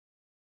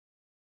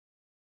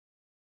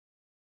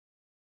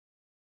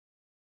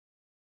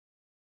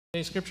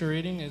Today's scripture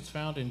reading is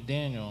found in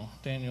Daniel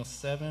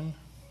 7,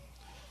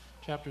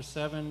 chapter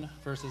 7,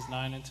 verses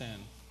 9 and 10.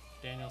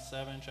 Daniel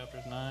 7,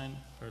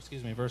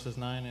 verses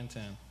 9 and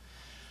 10.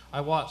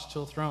 I watched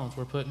till thrones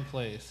were put in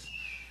place,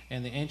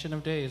 and the Ancient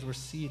of Days were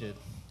seated.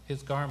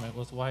 His garment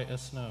was white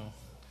as snow,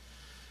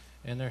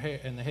 and the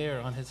hair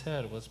on his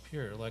head was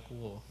pure like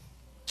wool.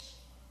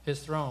 His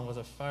throne was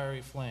a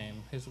fiery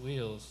flame, his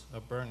wheels a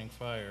burning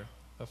fire.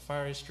 A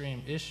fiery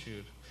stream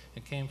issued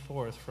and came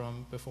forth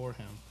from before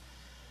him.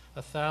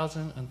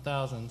 1,000 and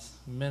thousands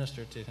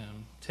ministered to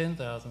him.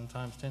 10,000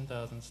 times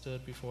 10,000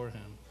 stood before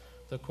him.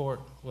 The court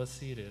was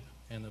seated,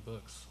 and the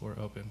books were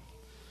open.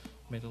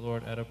 May the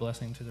Lord add a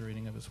blessing to the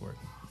reading of his word.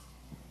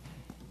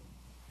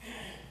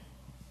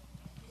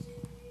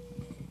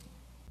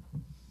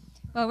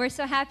 Well, we're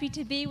so happy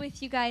to be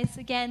with you guys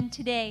again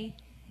today.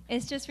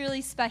 It's just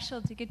really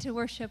special to get to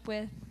worship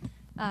with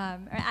our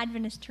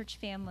Adventist church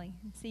family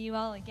and see you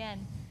all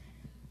again.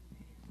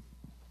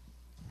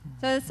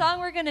 So the song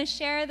we're going to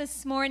share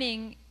this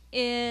morning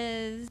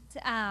is,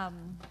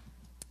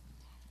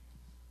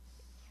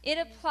 it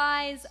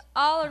applies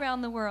all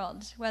around the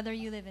world, whether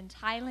you live in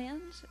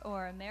Thailand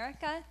or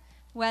America,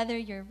 whether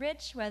you're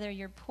rich, whether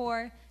you're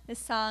poor. This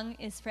song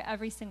is for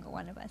every single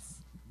one of us.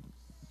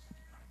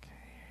 Okay,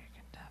 you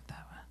can tap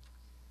that one.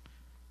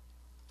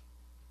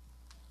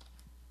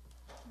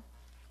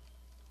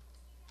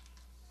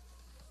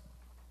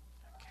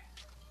 Okay.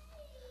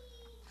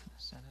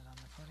 Set it on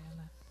the podium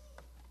then.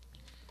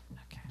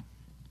 Okay.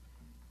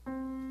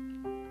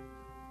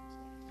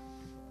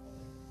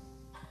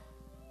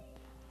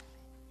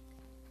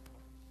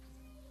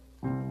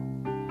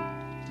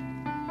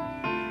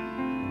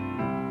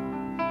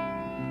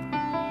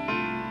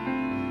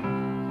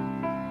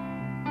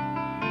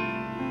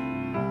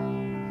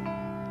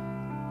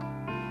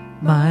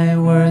 My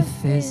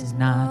worth is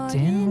not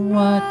in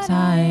what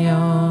I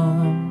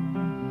own,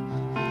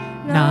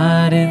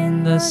 not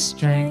in the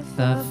strength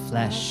of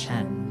flesh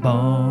and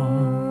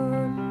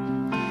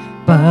bone,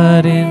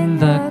 but in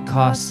the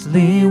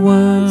costly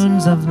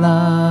wounds of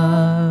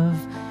love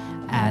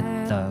at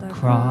the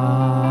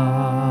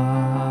cross.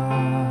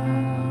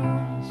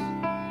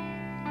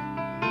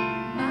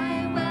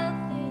 My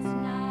wealth is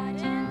not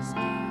in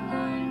skill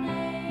or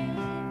name,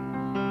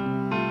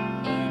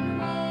 in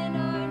win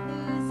or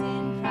lose,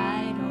 in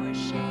pride or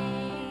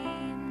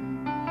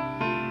shame,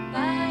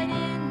 but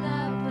in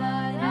the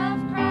blood of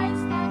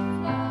Christ that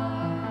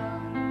flowed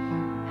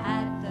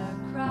at the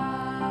cross.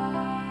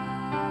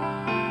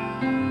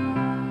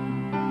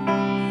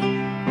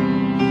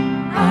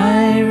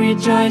 I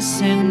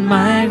rejoice in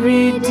my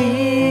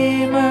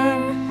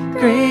Redeemer,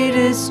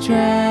 greatest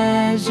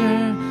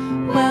treasure,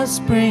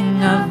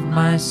 wellspring of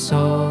my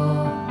soul.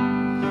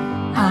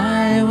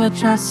 I will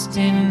trust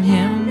in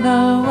him,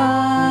 no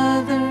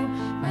other.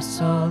 My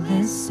soul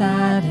is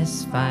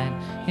satisfied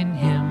in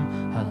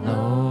him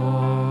alone.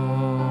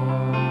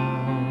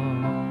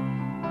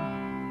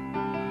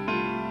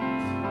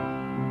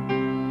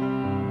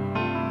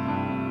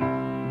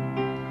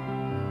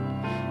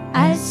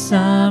 As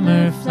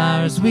summer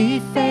flowers we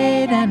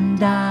fade and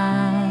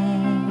die,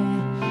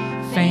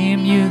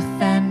 fame,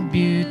 youth, and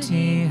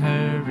beauty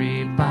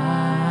hurry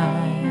by,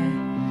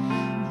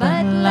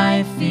 but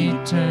life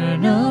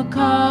eternal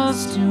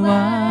calls to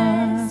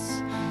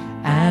us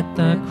at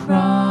the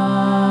cross.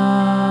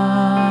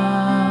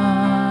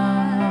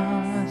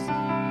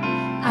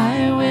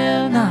 I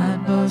will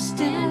not boast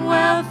in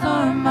wealth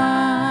or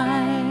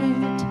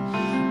might,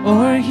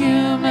 or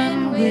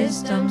human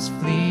wisdom's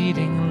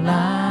fleeting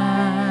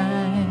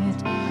light,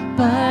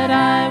 but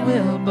I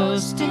will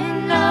boast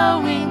in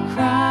knowing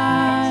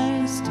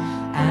Christ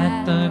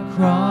at the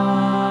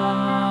cross.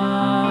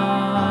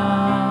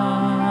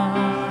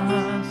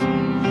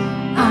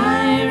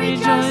 I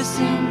rejoice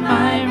in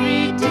my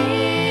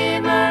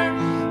Redeemer,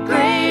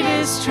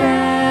 greatest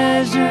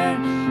treasure,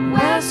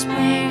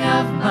 wellspring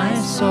of my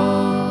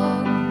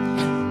soul.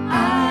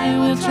 I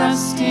will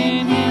trust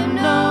in him,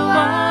 no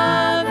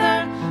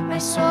other. My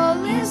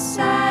soul is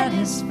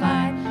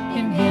satisfied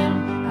in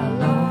him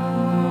alone.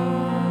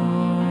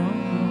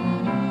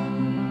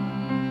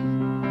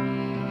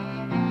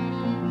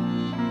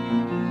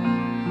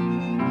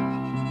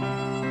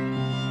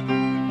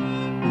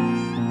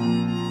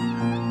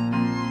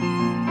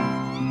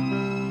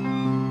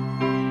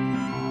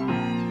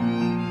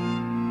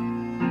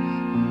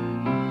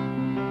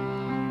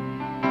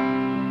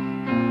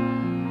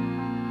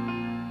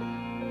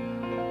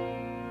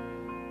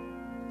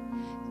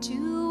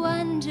 Two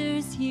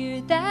wonders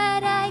here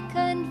that I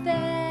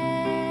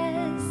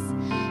confess,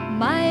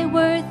 my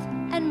worth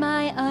and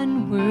my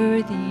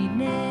unworthiness,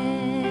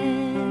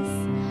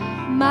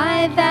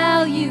 my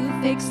value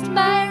fixed,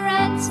 my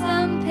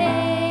ransom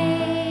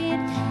paid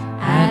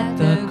at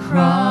the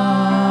cross.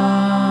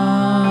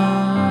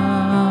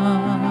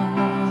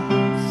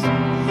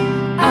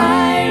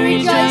 I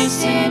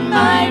rejoice in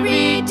my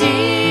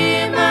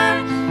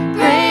Redeemer,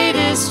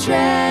 greatest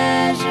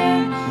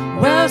treasure,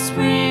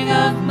 wellspring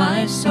of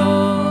my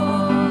soul.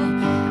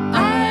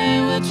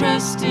 I will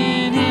trust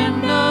in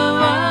him, no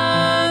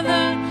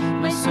other.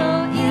 My soul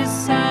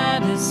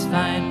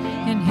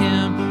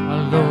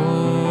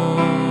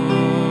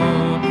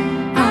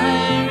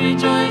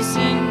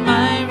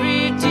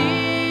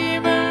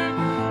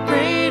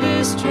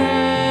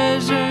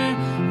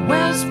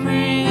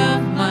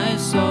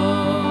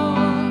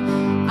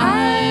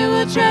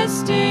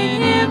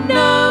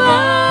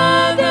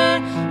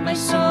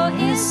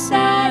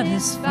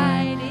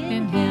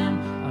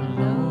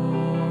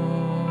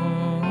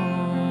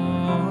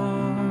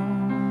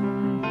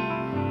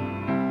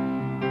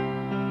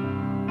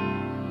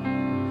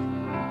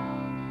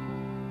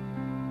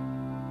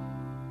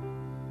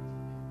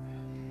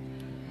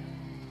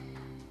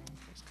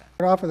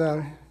Off of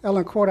the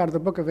Ellen quote out of the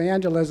book of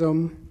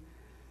Evangelism,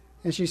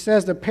 and she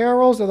says, "The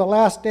perils of the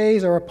last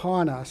days are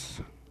upon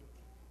us."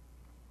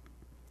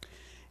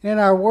 In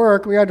our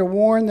work, we are to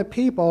warn the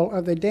people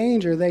of the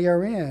danger they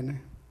are in.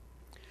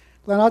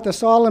 Let not the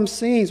solemn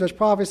scenes which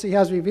prophecy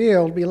has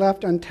revealed be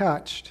left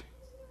untouched.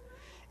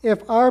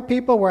 If our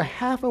people were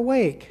half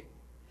awake,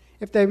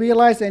 if they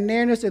realized the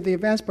nearness of the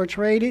events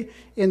portrayed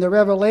in the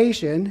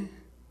Revelation,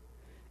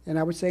 and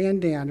I would say in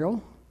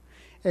Daniel,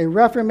 a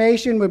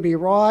reformation would be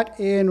wrought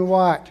in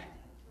what?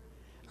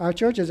 Our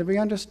churches, if we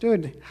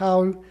understood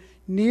how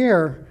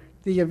near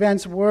the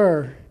events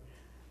were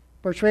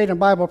portrayed in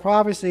Bible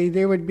prophecy,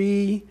 there would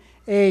be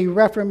a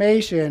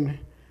reformation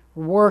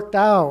worked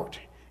out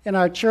in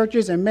our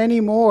churches, and many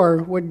more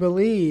would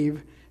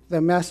believe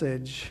the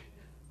message.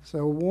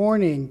 So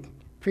warning,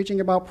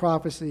 preaching about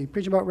prophecy,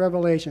 preaching about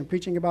Revelation,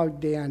 preaching about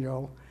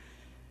Daniel.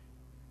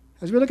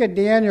 As we look at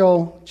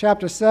Daniel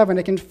chapter 7,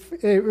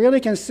 it really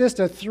consists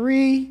of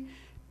 3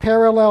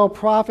 parallel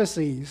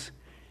prophecies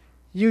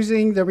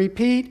using the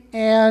repeat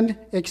and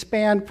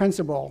expand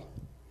principle.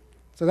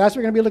 So that's what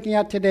we're going to be looking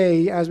at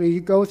today as we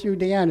go through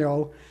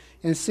Daniel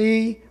and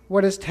see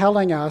what it's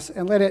telling us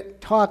and let it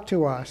talk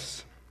to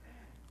us.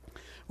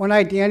 One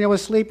night Daniel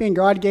was sleeping.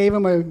 God gave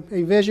him a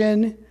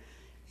vision.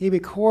 He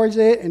records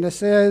it, and it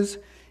says,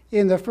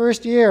 in the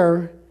first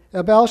year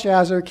of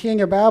Belshazzar,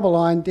 king of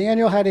Babylon,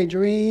 Daniel had a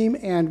dream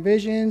and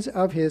visions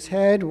of his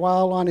head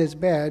while on his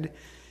bed.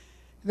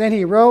 Then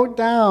he wrote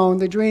down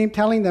the dream,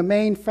 telling the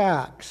main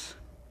facts.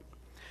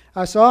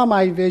 I saw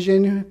my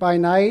vision by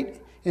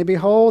night, and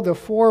behold, the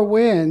 4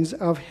 winds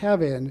of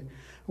heaven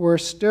were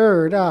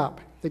stirred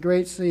up the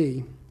great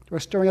sea. Were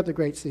stirring up the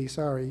great sea,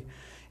 sorry.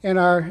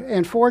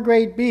 And 4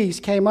 great beasts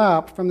came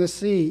up from the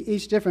sea,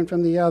 each different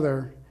from the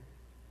other.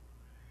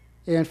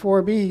 And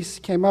 4 beasts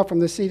came up from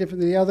the sea different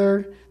from the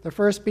other. The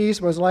first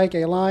beast was like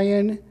a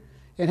lion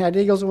and had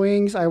eagle's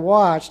wings. I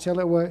watched till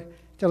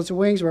its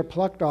wings were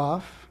plucked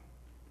off.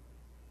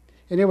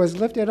 And it was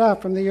lifted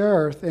up from the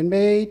earth and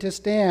made to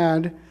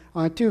stand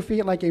on 2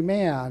 feet like a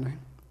man,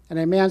 and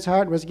a man's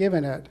heart was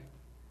given it.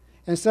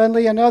 And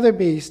suddenly another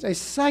beast, a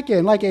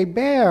second like a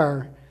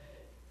bear,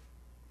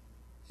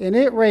 and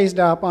it raised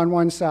up on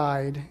one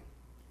side,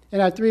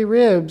 and had 3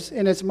 ribs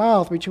in its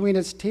mouth between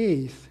its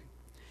teeth.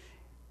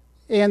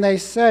 And they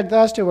said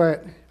thus to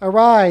it,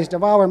 Arise,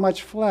 devour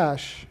much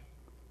flesh.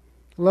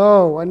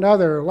 Lo,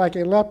 another like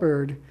a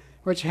leopard,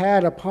 which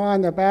had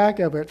upon the back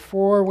of it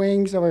 4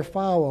 wings of a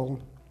fowl.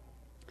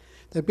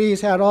 The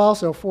beast had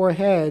also 4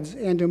 heads,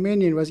 and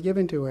dominion was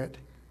given to it.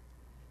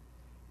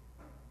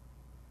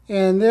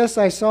 And this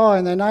I saw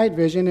in the night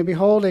vision, and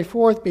behold, a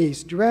 4th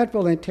beast,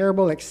 dreadful and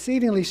terrible,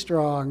 exceedingly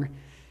strong.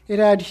 It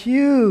had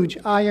huge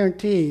iron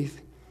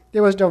teeth.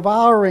 It was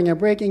devouring and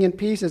breaking in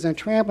pieces and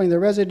trampling the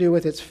residue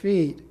with its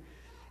feet.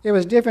 It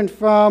was different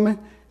from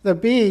the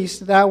beasts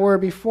that were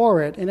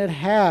before it, and it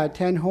had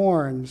 10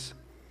 horns.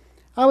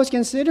 I was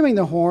considering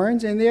the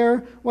horns, and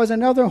there was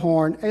another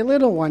horn, a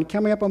little one,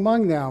 coming up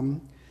among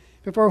them,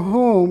 before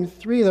whom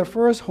 3 of the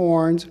first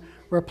horns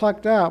were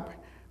plucked up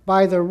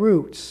by the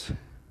roots.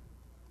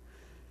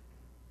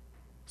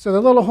 So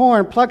the little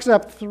horn plucks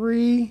up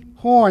 3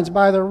 horns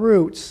by the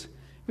roots.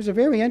 It was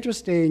very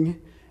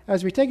interesting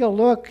as we take a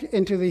look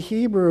into the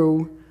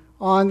Hebrew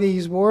on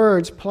these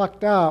words,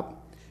 plucked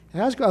up. It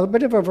has a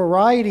bit of a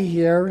variety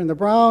here. In the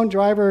Brown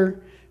Driver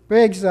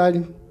Briggs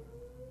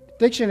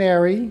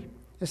dictionary,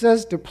 it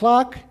says to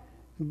pluck,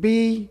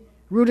 be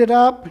rooted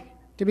up,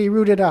 to be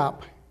rooted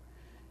up.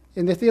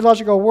 In the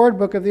Theological Word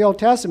Book of the Old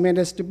Testament,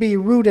 it's to be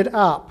rooted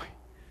up.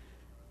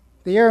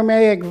 The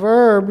Aramaic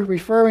verb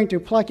referring to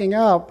plucking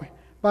up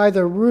by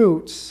the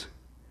roots.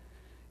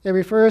 It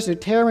refers to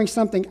tearing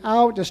something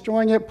out,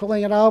 destroying it,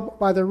 pulling it out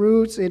by the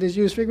roots. It is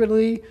used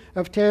frequently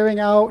of tearing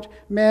out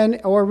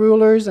men or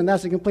rulers, and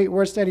that's a complete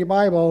word study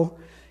Bible.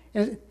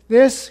 And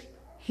this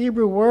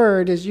Hebrew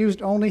word is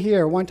used only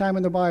here, one time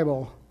in the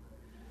Bible.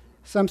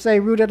 Some say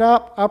rooted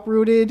up,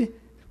 uprooted.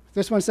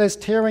 This one says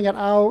tearing it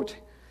out.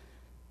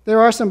 There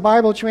are some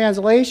Bible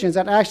translations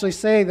that actually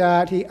say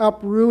that he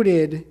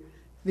uprooted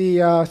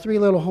the 3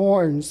 little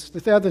horns,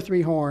 the other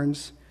 3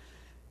 horns.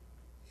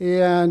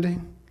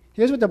 And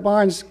here's what the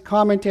Barnes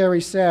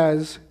commentary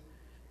says.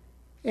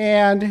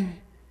 And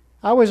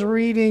I was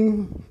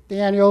reading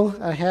Daniel.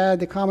 I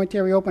had the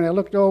commentary open. I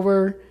looked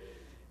over.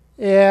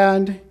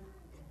 And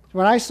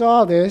when I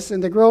saw this, in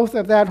the growth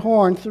of that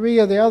horn, 3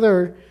 of the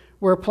other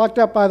were plucked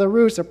up by the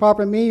roots. The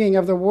proper meaning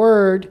of the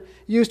word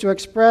used to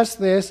express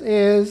this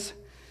is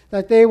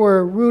that they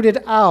were rooted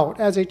out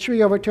as a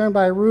tree overturned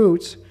by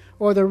roots,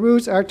 or the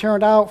roots are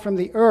turned out from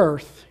the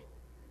earth.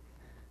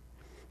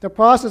 The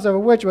process of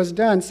which was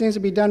done seems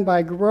to be done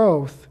by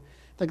growth.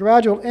 The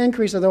gradual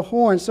increase of the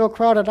horns so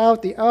crowded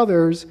out the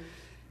others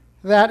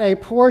that a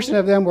portion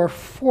of them were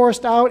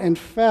forced out and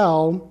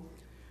fell.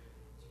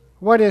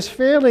 What is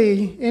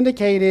fairly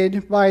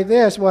indicated by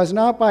this was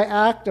not by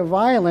act of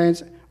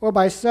violence or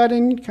by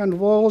sudden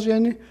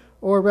convulsion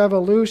or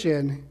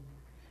revolution.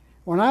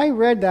 When I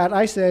read that,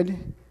 I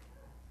said,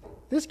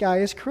 this guy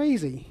is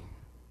crazy.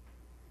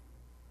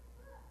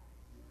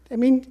 I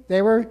mean,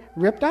 they were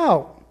ripped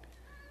out.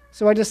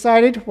 So I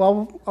decided,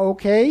 well,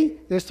 okay,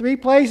 there's 3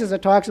 places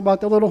it talks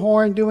about the little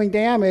horn doing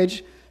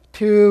damage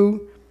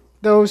to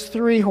those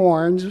 3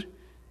 horns.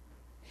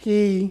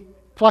 He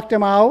plucked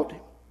them out,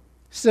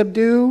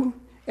 subdued,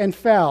 and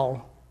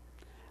fell.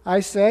 I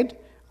said,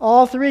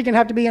 all 3 are going to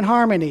have to be in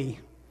harmony.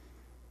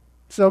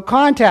 So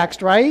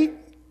context, right?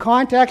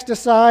 Context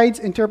decides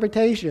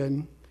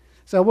interpretation.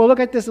 So we'll look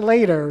at this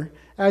later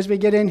as we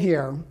get in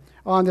here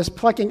on this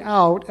plucking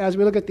out, as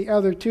we look at the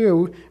other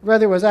 2,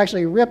 whether it was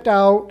actually ripped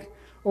out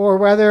or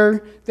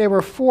whether they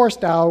were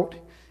forced out.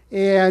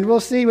 And we'll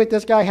see what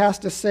this guy has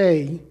to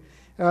say.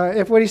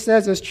 If what he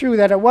says is true,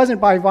 that it wasn't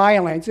by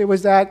violence, it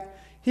was that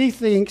he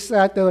thinks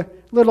that the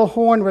little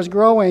horn was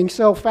growing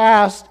so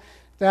fast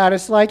that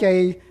it's like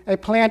a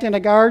plant in a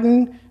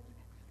garden.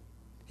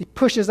 He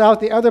pushes out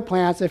the other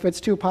plants if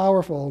it's too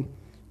powerful.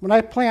 When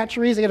I plant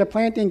trees, I get a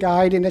planting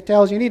guide, and it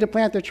tells you need to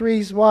plant the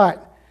trees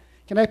what?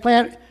 Can I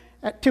plant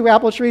 2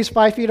 apple trees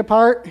 5 feet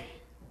apart?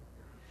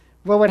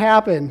 What would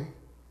happen?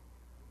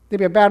 There'd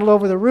be a battle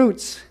over the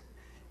roots,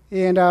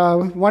 and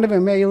one of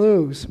them may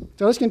lose.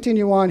 So let's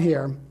continue on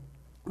here.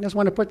 I just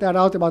want to put that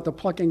out about the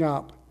plucking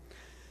up.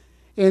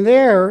 And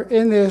there,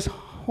 in this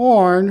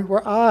horn,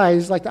 were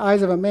eyes like the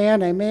eyes of a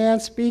man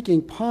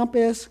speaking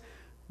pompous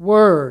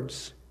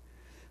words.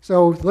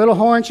 So the little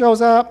horn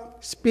shows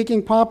up,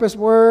 speaking pompous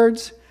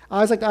words,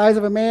 eyes like the eyes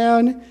of a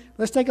man.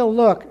 Let's take a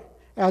look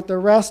at the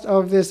rest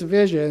of this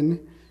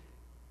vision.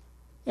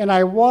 And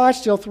I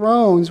watched till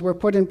thrones were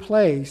put in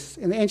place,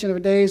 and the Ancient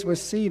of Days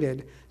was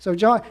seated. So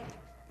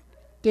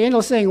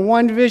Daniel's seeing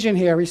one vision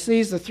here. He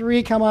sees the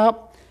 3 come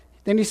up,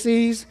 then he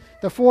sees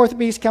the 4th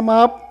beast come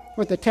up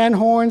with the 10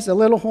 horns, the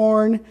little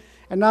horn,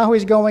 and now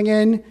he's going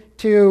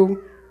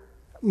into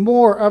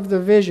more of the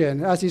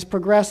vision as he's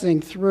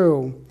progressing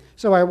through.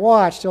 So I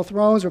watched till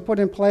thrones were put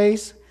in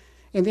place,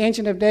 and the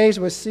Ancient of Days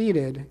was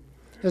seated.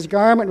 His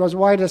garment was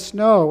white as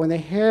snow, and the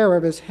hair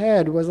of his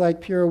head was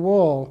like pure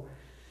wool.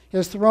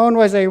 His throne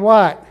was a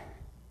what?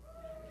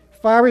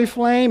 Fiery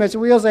flame. Its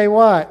wheels a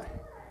what?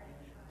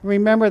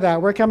 Remember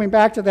that. We're coming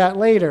back to that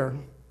later,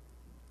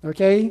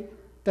 okay,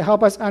 to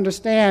help us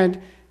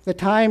understand the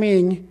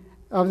timing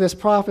of this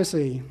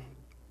prophecy.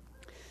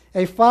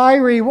 A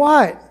fiery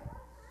what?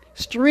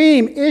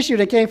 Stream issued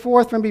and came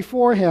forth from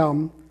before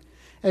him.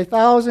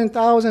 1,000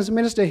 thousands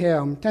ministered to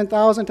him.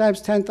 10,000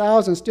 times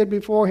 10,000 stood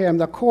before him.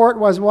 The court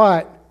was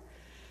what?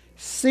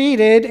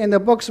 Seated, and the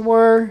books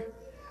were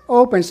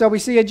open. So we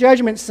see a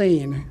judgment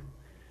scene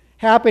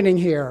happening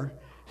here.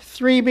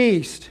 3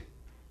 beasts.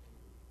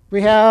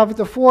 We have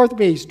the 4th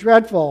beast,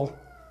 dreadful.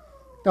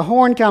 The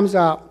horn comes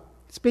up,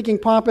 speaking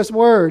pompous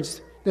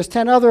words. There's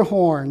 10 other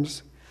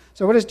horns.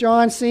 So what is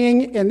John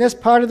seeing in this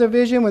part of the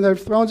vision when the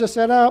thrones are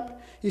set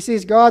up? He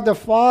sees God the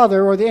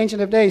Father, or the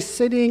Ancient of Days,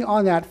 sitting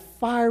on that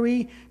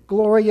fiery,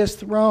 glorious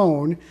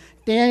throne.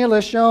 Daniel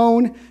is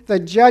shown the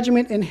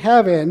judgment in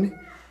heaven.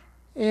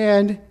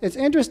 And it's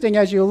interesting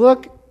as you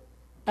look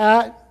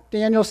at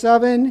Daniel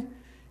 7,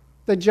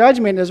 the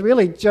judgment is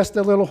really just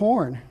the little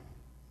horn.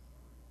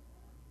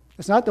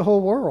 It's not the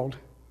whole world.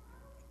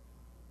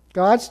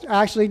 God's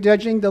actually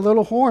judging the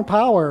little horn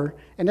power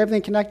and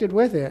everything connected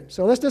with it.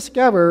 So let's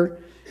discover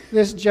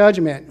this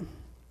judgment.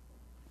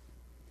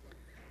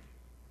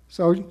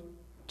 So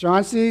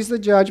John sees the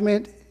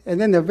judgment, and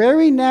then the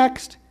very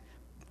next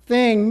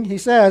thing he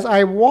says,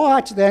 I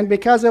watched then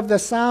because of the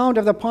sound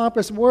of the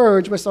pompous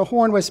words which the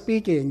horn was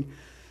speaking.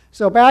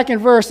 So back in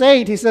verse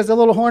 8, he says the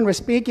little horn was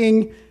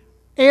speaking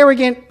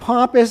arrogant,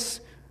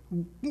 pompous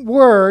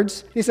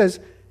words. He says,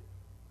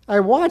 I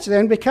watched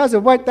then because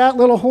of what that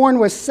little horn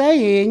was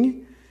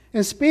saying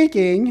and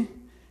speaking.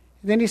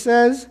 Then he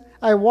says,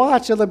 I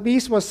watched till the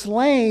beast was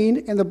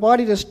slain and the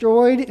body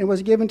destroyed and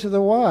was given to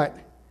the what?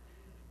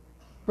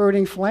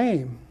 Burning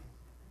flame.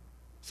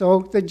 So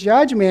the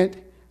judgment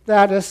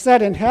that is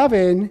set in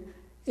heaven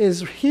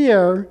is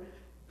here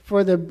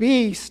for the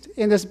beast,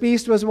 and this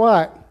beast was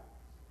what?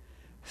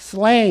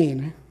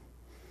 Slain.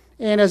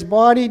 And his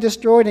body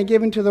destroyed and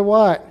given to the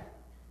what?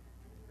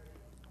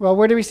 Well,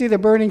 where do we see the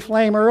burning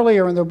flame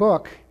earlier in the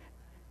book?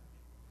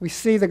 We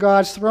see the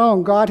God's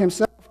throne. God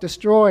himself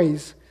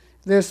destroys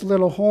this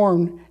little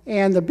horn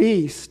and the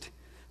beast.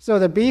 So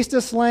the beast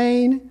is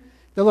slain,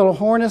 the little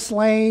horn is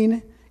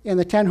slain, and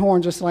the 10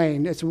 horns are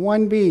slain. It's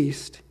one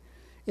beast,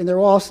 and they're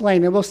all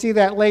slain. And we'll see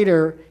that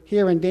later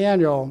here in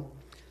Daniel.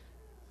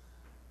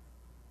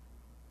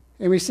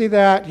 And we see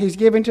that he's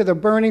given to the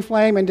burning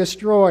flame and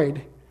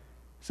destroyed.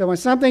 So when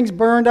something's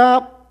burned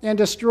up and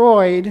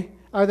destroyed,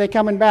 are they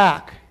coming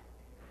back?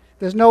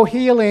 There's no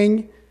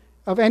healing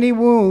of any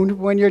wound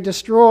when you're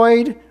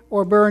destroyed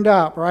or burned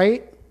up,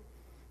 right?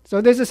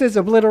 So this is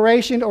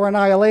obliteration or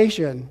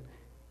annihilation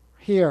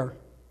here.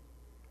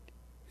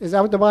 Is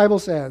that what the Bible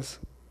says?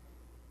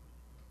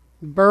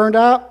 Burned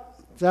up,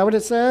 is that what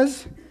it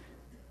says?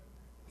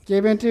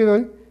 Given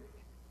to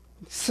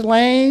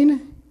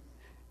slain,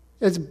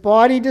 its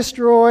body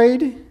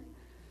destroyed,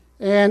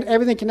 and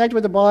everything connected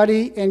with the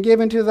body, and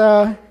given to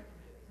the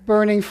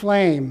burning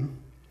flame.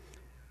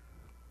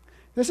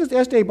 This is the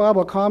S.J.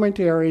 Bible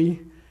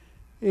commentary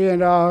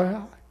And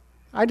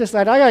I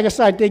decided I got to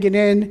start digging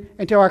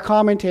into our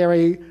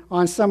commentary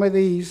on some of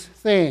these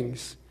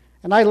things.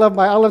 And I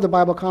love the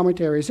Bible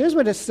commentaries. Here's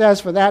what it says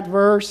for that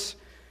verse.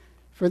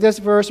 For this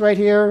verse right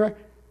here,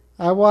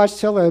 I watched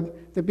till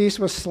the beast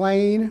was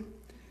slain.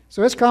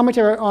 So its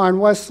commentary on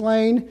was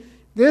slain.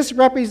 This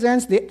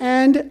represents the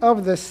end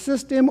of the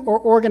system or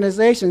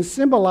organization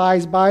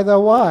symbolized by the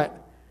what?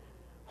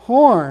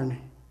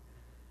 Horn.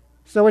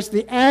 So it's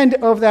the end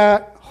of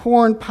that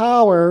horn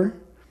power.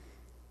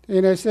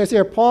 And it says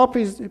here, Paul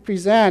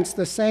presents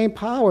the same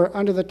power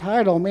under the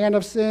title, man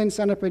of sin,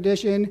 son of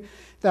perdition,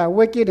 that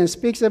wicked, and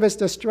speaks of its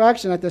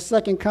destruction at the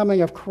second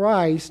coming of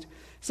Christ.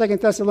 2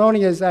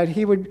 Thessalonians, that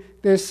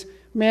this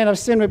man of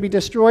sin would be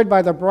destroyed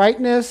by the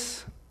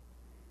brightness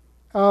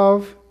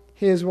of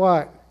his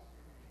what?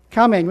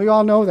 Coming. We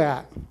all know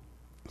that.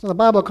 So the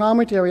Bible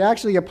commentary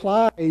actually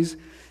applies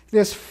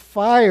this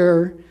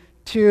fire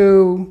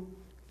to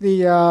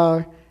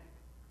the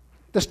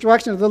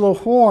destruction of the little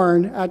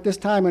horn at this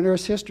time in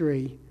Earth's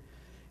history.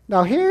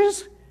 Now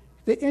here's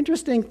the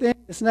interesting thing,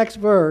 this next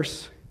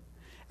verse.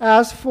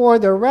 As for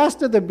the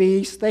rest of the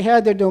beasts, they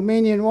had their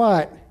dominion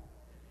what?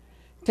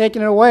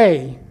 Taken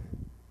away.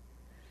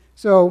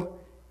 So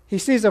he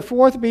sees the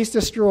fourth beast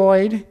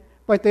destroyed,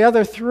 but the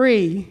other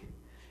three,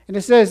 and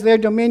it says their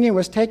dominion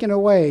was taken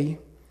away.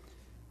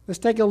 Let's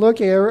take a look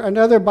here.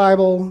 Another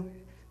Bible,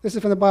 this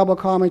is from the Bible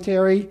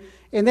commentary,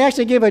 and they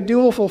actually give a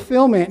dual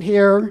fulfillment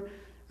here.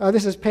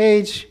 This is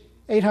page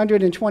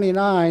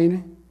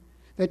 829.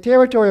 The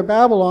territory of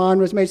Babylon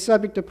was made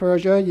subject to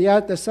Persia,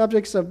 yet the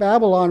subjects of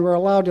Babylon were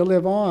allowed to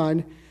live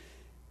on.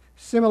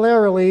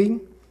 Similarly,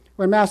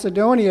 when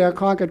Macedonia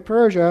conquered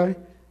Persia,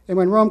 and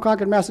when Rome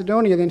conquered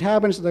Macedonia, the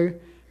inhabitants of the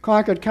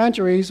conquered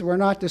countries were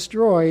not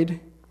destroyed.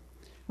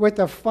 With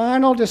the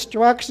final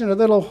destruction of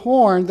the little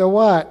horn, the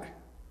what?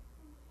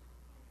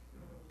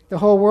 The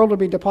whole world will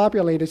be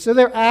depopulated. So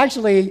they're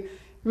actually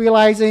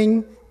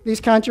realizing these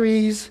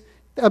countries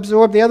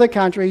absorb the other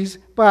countries,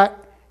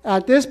 but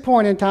at this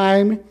point in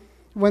time,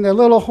 when the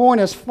little horn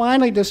is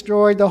finally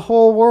destroyed, the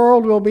whole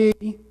world will be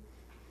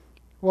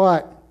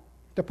what?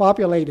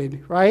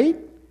 Depopulated, right?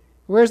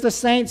 Where's the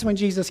saints when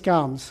Jesus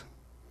comes?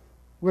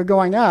 We're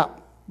going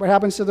up. What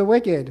happens to the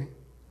wicked?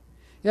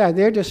 Yeah,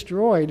 they're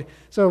destroyed.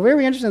 So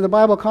very interesting, the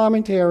Bible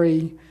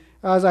commentary,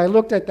 as I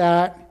looked at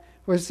that,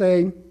 was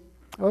saying,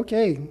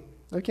 okay,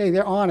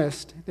 they're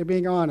honest. They're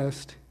being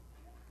honest.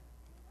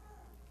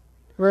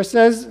 Where it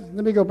says,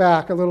 let me go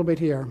back a little bit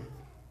here.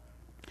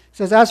 It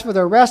says, as for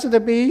the rest of the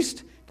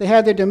beast, they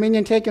had their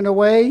dominion taken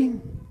away,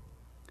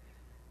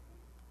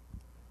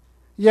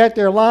 yet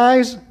their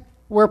lives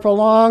were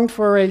prolonged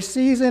for a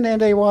season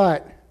and a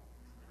what?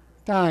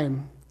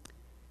 Time.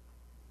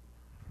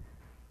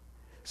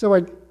 So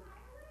what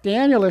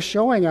Daniel is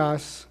showing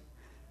us,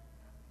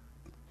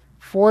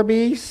 four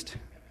beasts,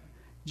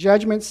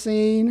 judgment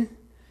scene,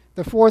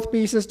 the fourth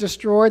beast is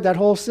destroyed, that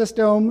whole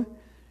system.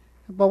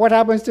 But what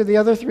happens to the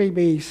other three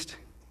beasts?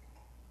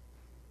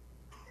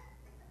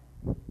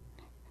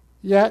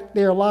 Yet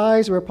their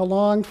lives were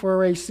prolonged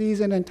for a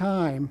season and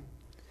time.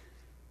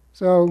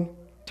 So,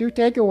 two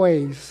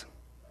takeaways.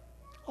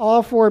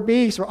 All four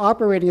beasts were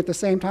operating at the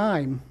same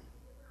time.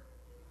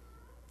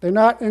 They're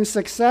not in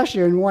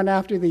succession, one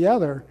after the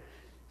other.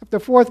 If the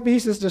fourth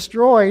beast is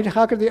destroyed,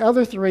 how could the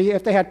other three,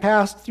 if they had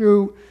passed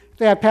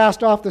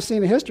off the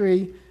scene of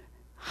history,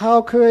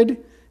 how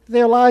could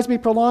their lives be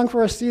prolonged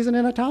for a season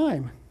and a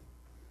time?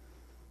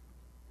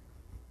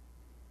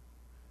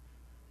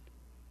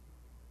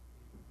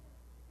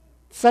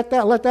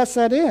 Let that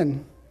set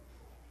in.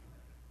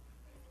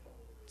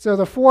 So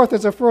the fourth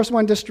is the first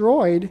one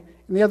destroyed,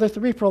 and the other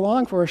three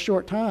prolonged for a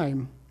short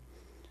time.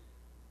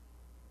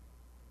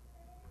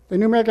 The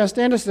New American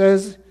Standard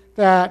says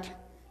that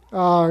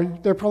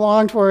they're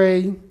prolonged for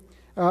a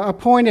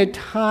appointed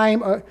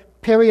time, a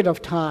period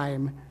of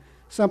time.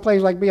 Some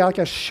places like be like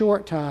a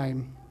short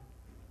time.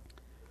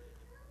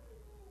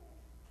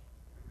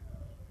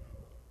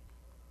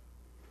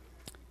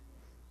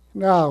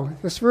 Now,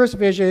 this first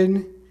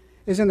vision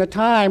is in the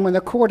time when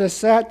the court is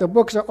set, the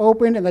books are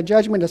opened, and the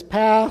judgment is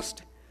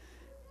passed.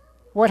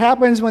 What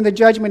happens when the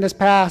judgment is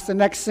passed? The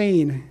next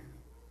scene.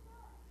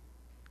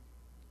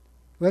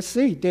 Let's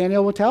see.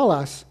 Daniel will tell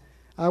us.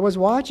 I was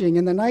watching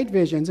in the night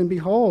visions, and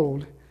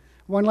behold,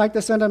 one like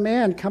the Son of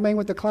Man coming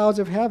with the clouds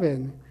of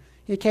heaven.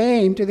 He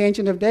came to the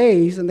Ancient of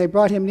Days, and they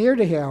brought him near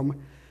to him.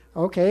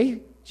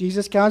 Okay,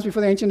 Jesus comes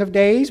before the Ancient of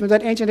Days. Was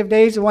that Ancient of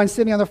Days the one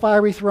sitting on the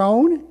fiery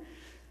throne?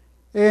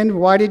 And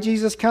why did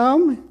Jesus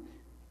come?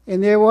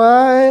 And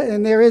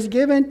there is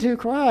given to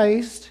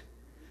Christ,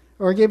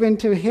 or given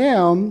to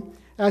him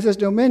as his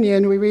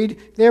dominion, we read,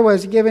 there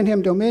was given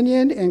him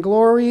dominion and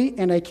glory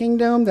and a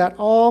kingdom that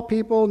all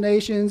people,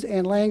 nations,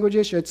 and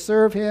languages should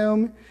serve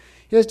him.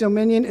 His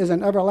dominion is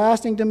an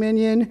everlasting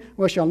dominion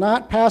which shall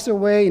not pass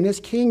away, in his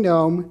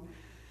kingdom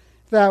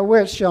that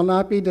which shall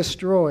not be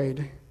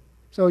destroyed.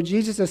 So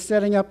Jesus is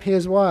setting up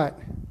his what?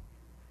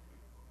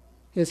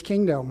 His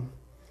kingdom.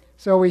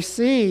 So we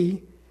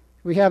see,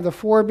 we have the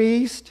four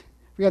beasts,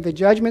 we have the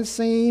judgment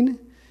scene,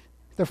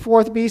 The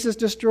fourth beast is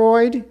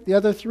destroyed. The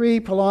other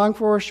three prolong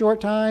for a short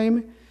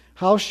time.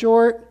 How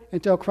short?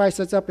 Until Christ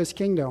sets up his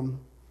kingdom.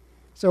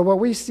 So what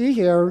we see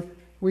here,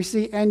 we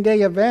see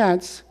end-day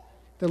events.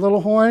 The little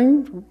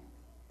horn,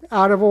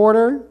 out of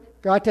order.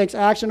 God takes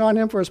action on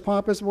him for his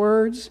pompous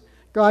words.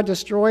 God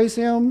destroys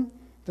him.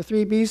 The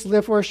three beasts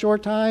live for a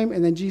short time,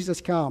 and then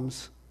Jesus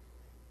comes.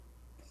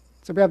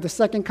 So we have the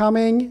second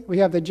coming, we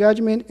have the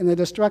judgment and the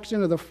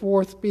destruction of the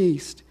fourth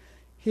beast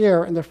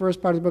here in the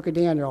first part of the book of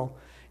Daniel.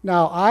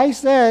 Now, I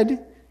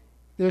said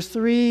there's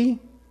three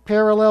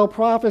parallel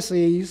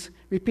prophecies,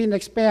 repeat and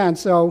expand,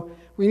 so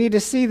we need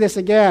to see this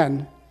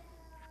again.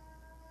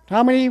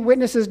 How many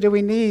witnesses do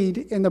we need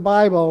in the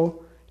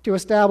Bible to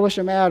establish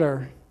a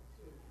matter?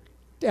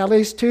 At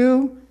least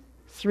 2,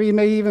 3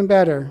 maybe even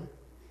better.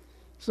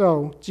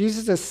 So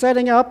Jesus is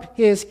setting up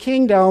his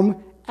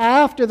kingdom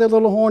after the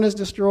little horn is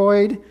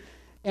destroyed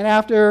and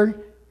after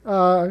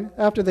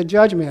the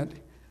judgment.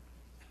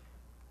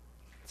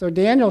 So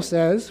Daniel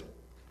says,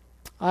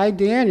 I,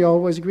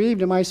 Daniel, was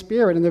grieved in my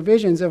spirit, and the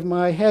visions of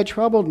my head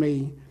troubled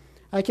me.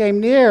 I came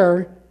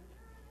near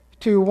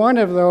to one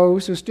of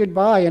those who stood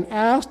by and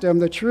asked him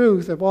the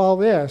truth of all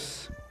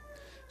this.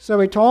 So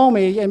he told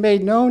me and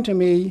made known to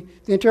me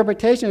the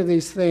interpretation of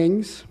these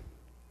things.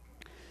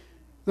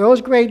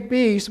 Those great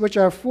beasts, which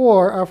are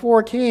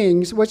four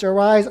kings, which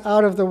arise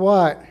out of the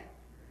what?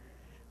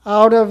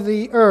 Out of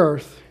the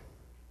earth.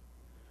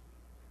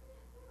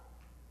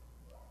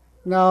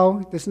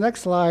 Now, this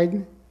next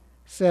slide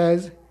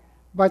says,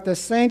 but the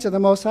saints of the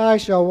Most High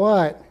shall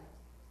what?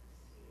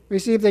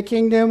 Receive the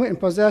kingdom and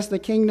possess the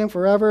kingdom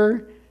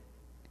forever,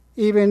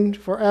 even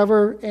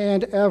forever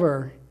and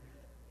ever.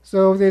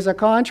 So there's a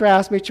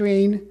contrast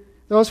between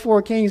those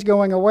 4 kings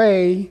going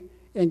away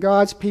and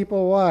God's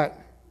people what?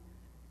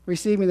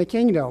 Receiving the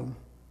kingdom.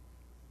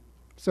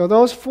 So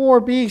those 4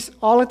 beasts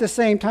all at the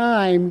same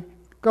time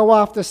go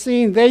off the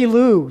scene. They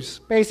lose.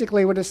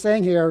 Basically what it's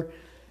saying here,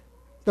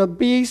 the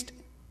beast,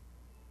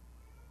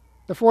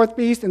 the 4th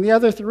beast and the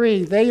other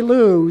 3, they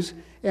lose.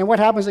 And what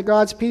happens to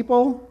God's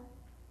people?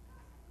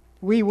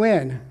 We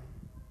win.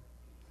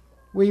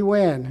 We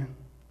win.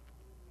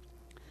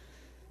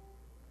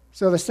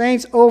 So the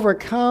saints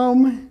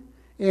overcome,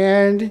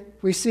 and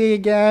we see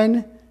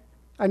again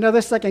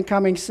another second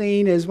coming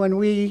scene is when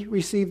we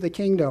receive the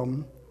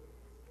kingdom.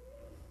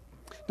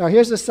 Now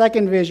here's the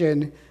second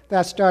vision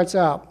that starts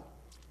up.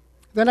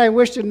 Then I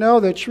wished to know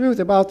the truth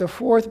about the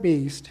 4th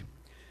beast,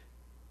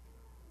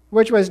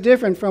 which was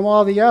different from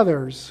all the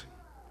others,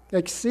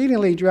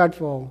 exceedingly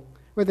dreadful,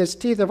 with its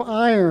teeth of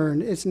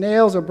iron, its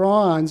nails of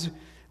bronze,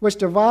 which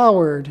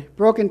devoured,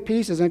 broke in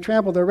pieces, and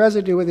trampled the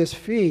residue with his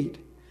feet.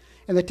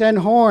 And the 10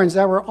 horns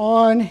that were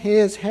on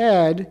his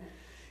head,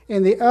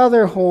 and the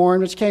other horn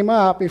which came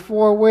up,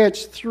 before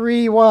which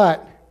 3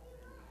 what?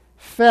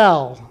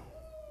 Fell.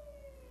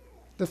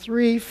 The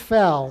 3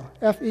 fell.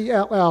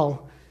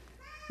 F-E-L-L.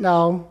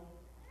 Now,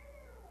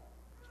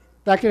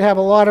 that could have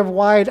a lot of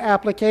wide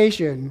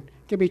application.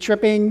 It could be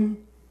tripping,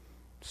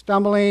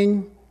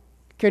 stumbling,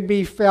 could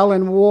be fell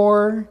in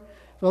war.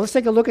 Well, let's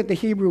take a look at the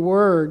Hebrew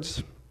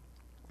words.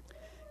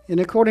 And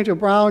according to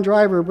Brown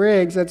Driver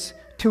Briggs, that's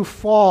to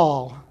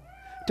fall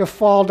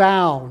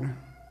down.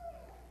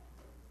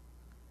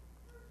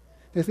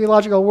 The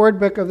Theological Word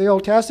Book of the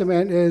Old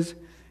Testament is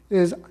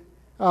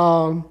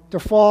to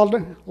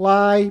fall,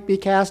 lie, be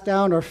cast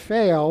down, or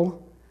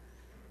fail.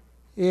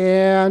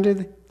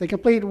 And the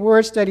Complete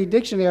Word Study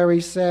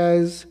Dictionary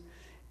says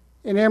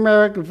an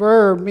Aramaic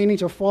verb meaning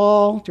to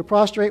fall, to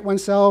prostrate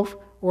oneself,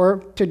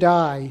 or to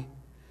die.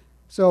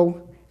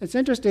 So it's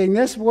interesting,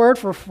 this word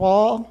for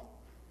fall,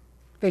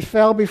 they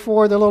fell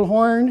before the little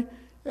horn.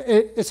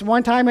 It's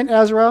one time in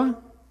Ezra,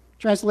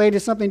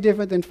 translated something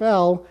different than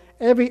fell.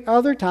 Every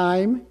other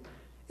time,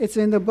 it's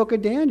in the book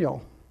of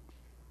Daniel.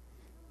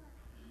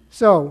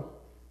 So,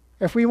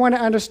 if we want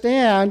to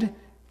understand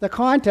the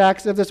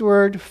context of this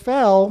word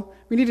fell,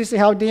 we need to see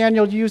how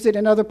Daniel used it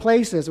in other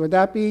places. Would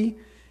that be?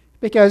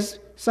 Because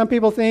some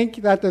people think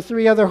that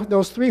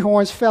those 3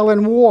 horns fell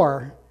in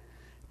war.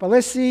 But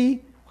let's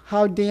see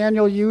how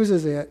Daniel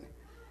uses it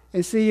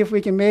and see if we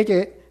can make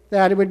it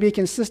that it would be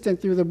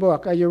consistent through the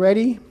book. Are you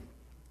ready?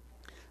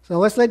 So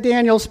let's let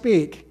Daniel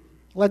speak.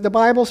 Let the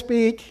Bible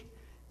speak,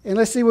 and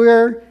let's see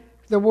where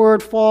the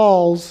word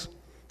falls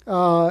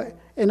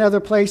in other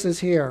places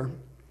here.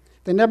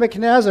 The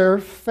Nebuchadnezzar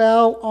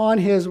fell on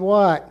his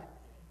what?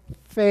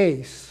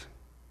 Face.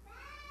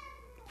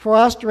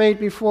 Prostrate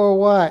before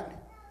what?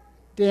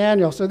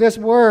 Daniel. So this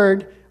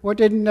word, what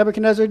did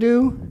Nebuchadnezzar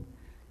do?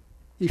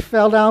 He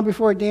fell down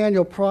before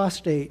Daniel,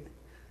 prostrate.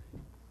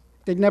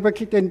 Did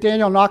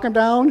Daniel knock him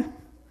down?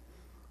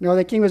 No,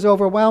 the king was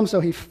overwhelmed, so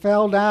he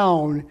fell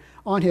down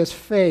on his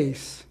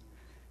face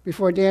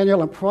before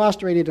Daniel and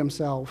prostrated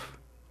himself.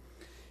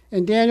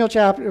 In Daniel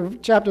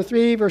chapter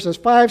 3, verses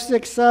 5,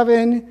 6,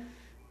 7,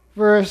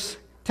 verse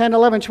 10,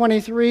 11,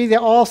 23, they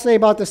all say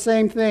about the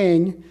same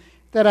thing,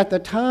 that at the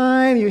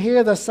time you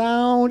hear the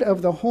sound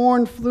of the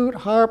horn, flute,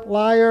 harp,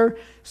 lyre,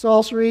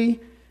 psaltery,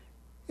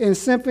 in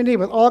symphony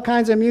with all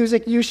kinds of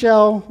music, you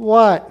shall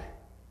what?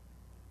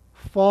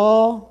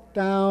 fall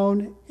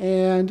down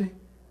and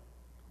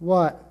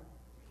what?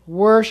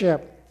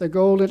 Worship the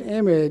golden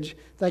image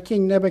that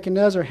King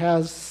Nebuchadnezzar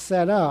has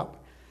set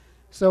up.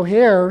 So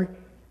here,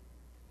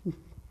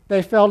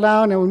 they fell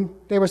down and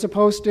they were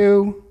supposed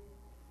to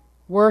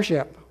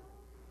worship,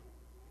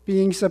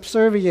 being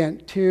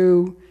subservient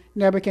to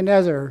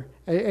Nebuchadnezzar,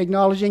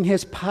 acknowledging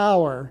his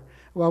power.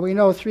 Well, we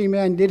know 3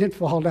 men didn't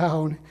fall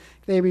down.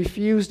 They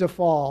refused to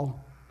fall.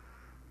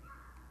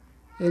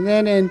 And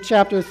then in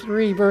chapter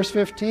 3, verse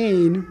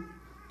 15,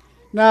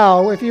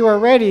 now, if you are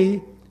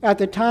ready, at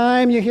the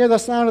time you hear the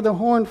sound of the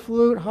horn,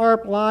 flute,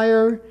 harp,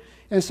 lyre,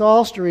 and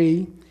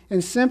psaltery,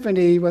 and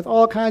symphony with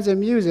all kinds of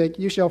music,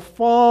 you shall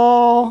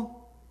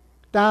fall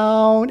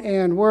down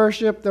and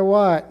worship the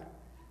what?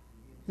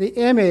 The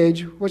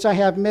image which I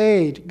have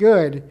made.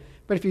 Good.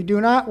 But if you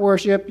do not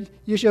worship,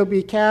 you shall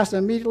be cast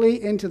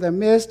immediately into the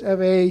midst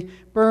of a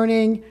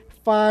burning,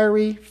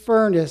 fiery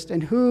furnace.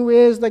 And who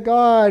is the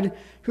God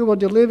who will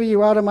deliver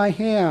you out of my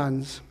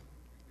hands?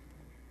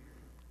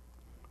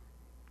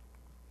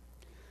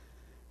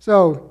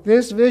 So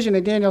this vision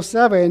in Daniel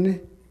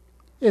 7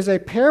 is a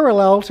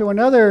parallel to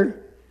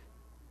another,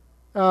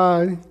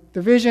 the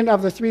vision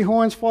of the 3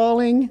 horns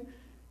falling,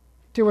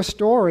 to a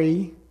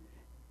story,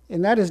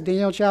 and that is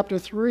Daniel chapter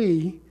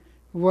 3,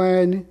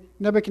 when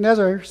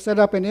Nebuchadnezzar set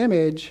up an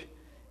image,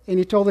 and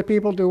he told the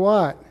people to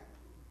what?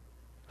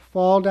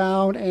 Fall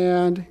down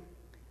and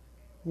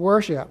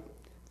worship.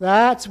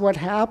 That's what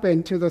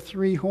happened to the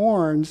 3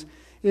 horns,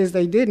 is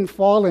they didn't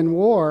fall in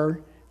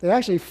war, they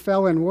actually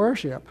fell in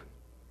worship.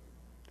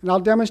 And I'll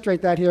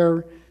demonstrate that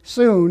here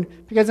soon,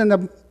 because in the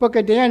book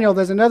of Daniel,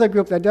 there's another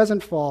group that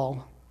doesn't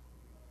fall.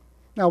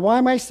 Now, why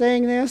am I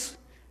saying this?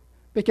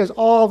 Because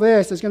all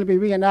this is going to be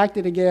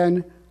reenacted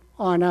again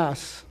on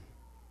us.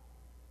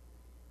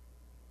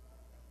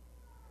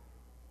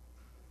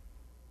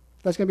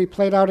 That's going to be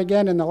played out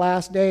again in the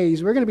last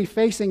days. We're going to be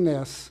facing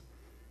this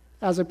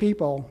as a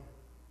people.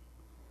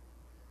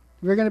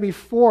 We're going to be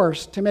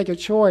forced to make a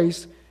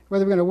choice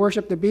whether we're going to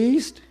worship the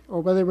beast or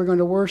whether we're going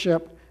to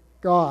worship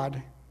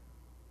God.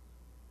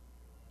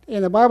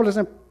 And the Bible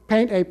doesn't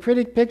paint a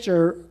pretty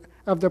picture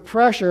of the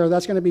pressure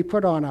that's going to be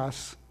put on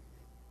us.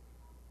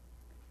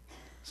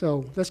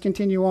 So let's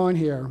continue on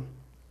here.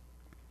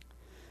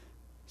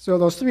 So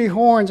those 3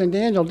 horns in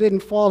Daniel didn't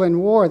fall in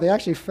war. They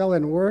actually fell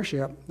in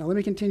worship. Now let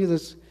me continue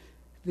the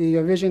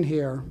vision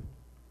here.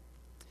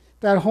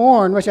 That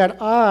horn, which had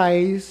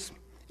eyes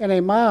and a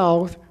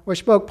mouth, which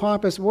spoke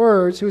pompous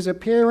words, whose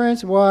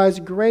appearance was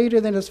greater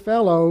than its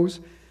fellows.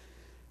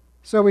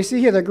 So we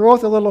see here the growth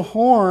of the little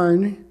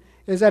horn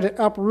is that it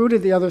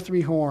uprooted the other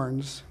 3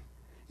 horns.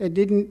 It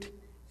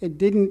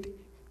didn't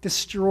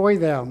destroy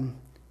them.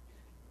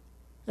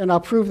 And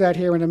I'll prove that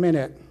here in a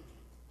minute.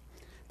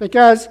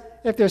 Because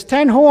if there's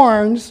 10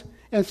 horns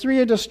and 3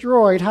 are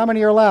destroyed, how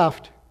many are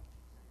left?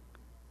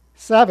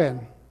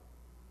 7.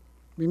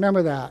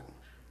 Remember that.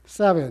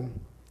 7.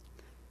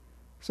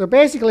 So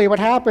basically what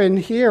happened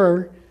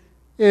here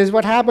is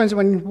what happens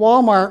when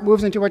Walmart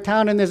moves into a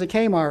town and there's a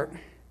Kmart.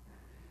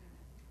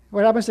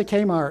 What happens to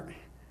Kmart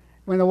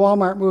when the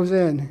Walmart moves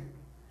in?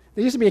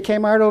 There used to be a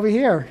Kmart over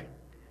here.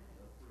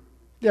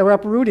 They were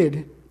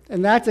uprooted.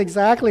 And that's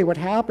exactly what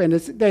happened.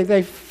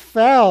 They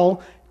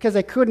fell because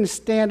they couldn't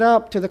stand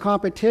up to the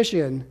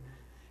competition.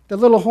 The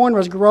little horn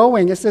was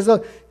growing. It says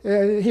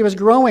he was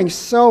growing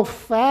so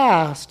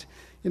fast.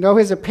 You know,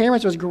 his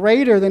appearance was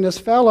greater than his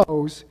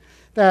fellows,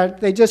 that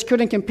they just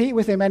couldn't compete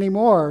with him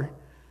anymore.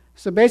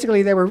 So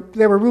basically, they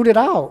were rooted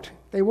out.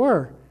 They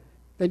were.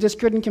 They just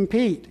couldn't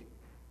compete.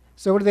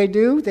 So what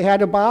do? They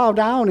had to bow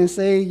down and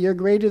say, "You're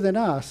greater than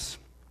us."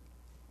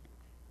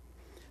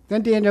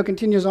 Then Daniel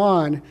continues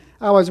on.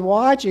 I was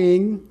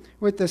watching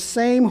with the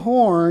same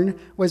horn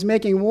was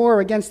making war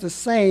against the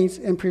saints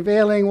and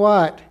prevailing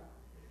what?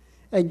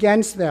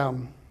 Against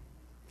them.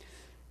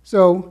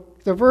 So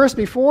the verse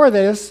before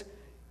this,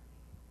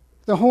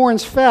 the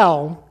horns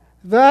fell.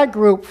 That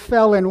group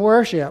fell in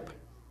worship.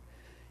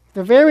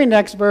 The very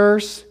next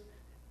verse,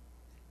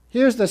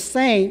 here's the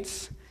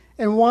saints.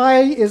 And why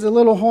is the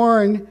little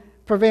horn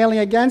prevailing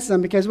against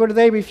them? Because what do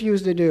they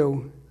refuse to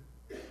do?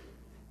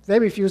 They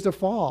refuse to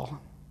fall.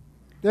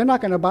 They're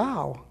not going to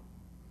bow.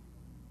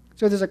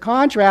 So there's a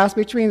contrast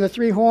between the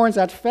 3 horns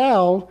that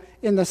fell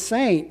in the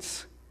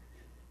saints.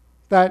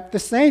 That the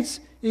saints,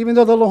 even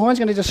though the little horn's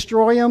going to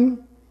destroy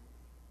them,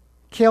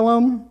 kill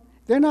them,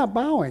 they're not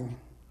bowing.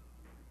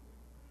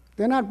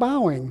 They're not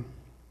bowing.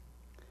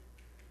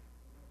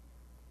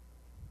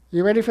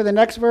 You ready for the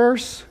next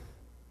verse?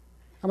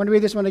 I'm going to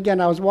read this one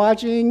again. I was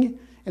watching,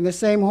 and the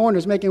same horn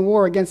was making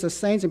war against the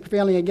saints and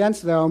prevailing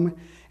against them,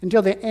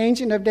 until the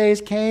Ancient of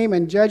Days came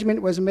and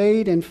judgment was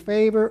made in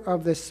favor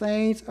of the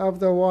saints of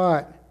the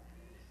what?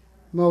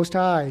 Most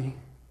High.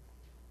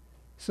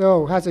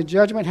 So, has a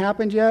judgment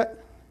happened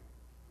yet?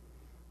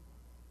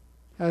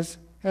 Has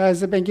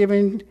it been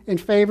given in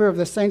favor of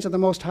the saints of the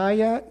Most High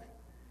yet?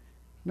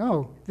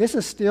 No. This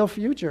is still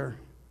future.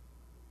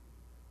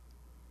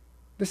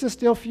 This is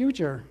still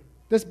future.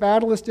 This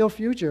battle is still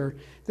future.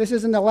 This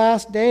is in the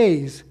last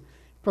days.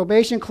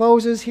 Probation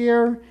closes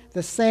here,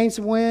 the saints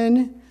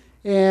win,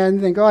 and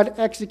then God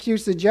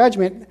executes the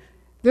judgment,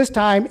 this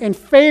time in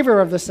favor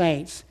of the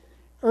saints.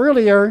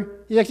 Earlier,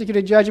 he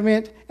executed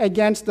judgment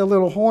against the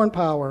little horn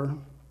power.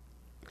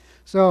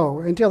 So,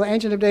 until the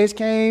Ancient of Days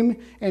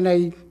came and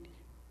a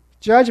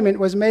judgment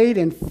was made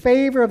in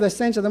favor of the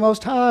saints of the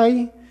Most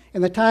High,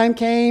 and the time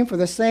came for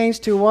the saints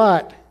to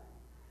what?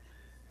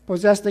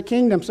 Possess the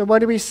kingdom. So what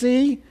do we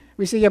see?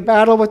 We see a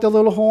battle with the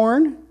little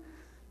horn.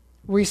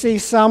 We see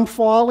some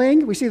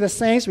falling. We see the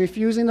saints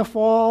refusing to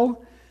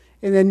fall.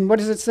 And then what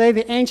does it say?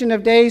 The Ancient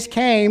of Days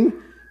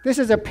came. This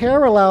is a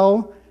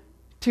parallel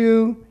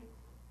to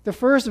the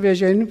first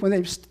vision when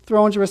the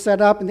thrones were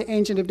set up and the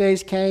Ancient of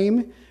Days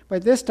came.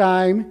 But this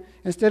time,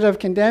 instead of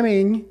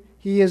condemning,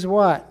 he is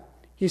what?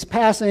 He's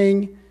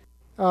passing.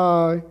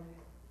 The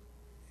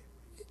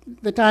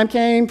time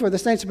came for the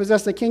saints to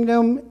possess the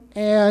kingdom,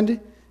 and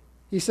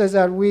he says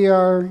that we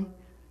are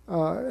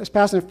is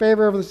passing in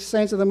favor of the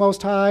saints of the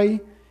Most High,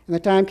 and the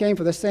time came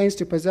for the saints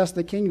to possess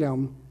the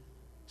kingdom.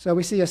 So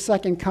we see a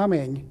second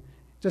coming,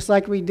 just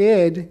like we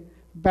did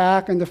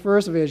back in the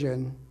first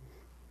vision.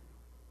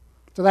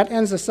 So that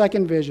ends the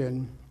second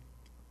vision.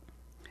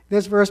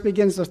 This verse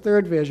begins the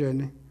third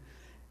vision.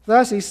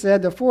 Thus he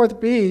said, the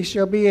fourth beast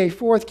shall be a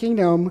fourth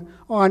kingdom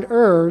on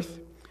earth,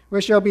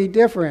 which shall be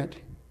different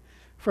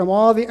from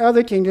all the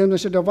other kingdoms, and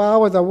shall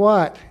devour the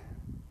what?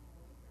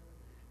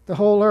 The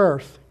whole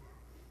earth.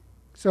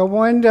 So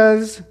when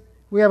do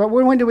we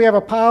have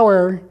a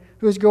power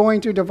who's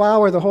going to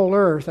devour the whole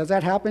earth? Has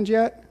that happened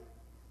yet?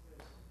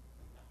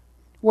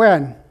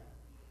 When?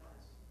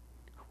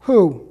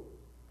 Who?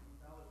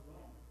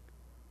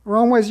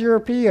 Rome was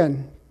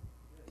European.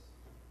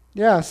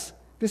 Yes.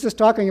 This is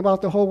talking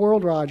about the whole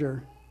world,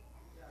 Roger.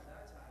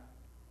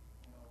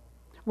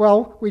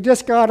 Well, we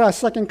just got a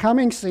second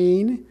coming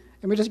scene,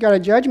 and we just got a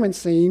judgment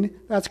scene.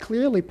 That's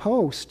clearly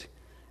post-papal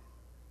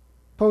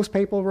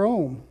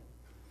Rome.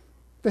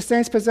 The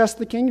saints possess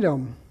the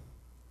kingdom.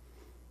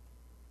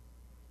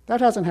 That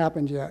hasn't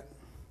happened yet.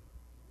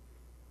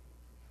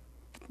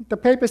 The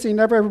papacy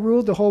never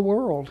ruled the whole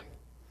world.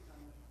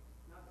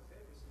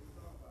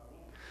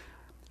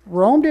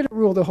 Rome didn't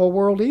rule the whole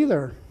world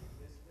either.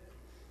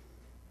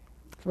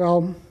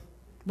 Well,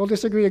 we'll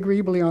disagree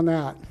agreeably on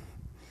that.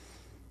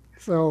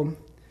 So,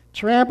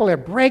 trample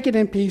it, break it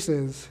in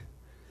pieces.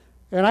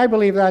 And I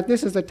believe that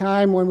this is the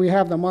time when we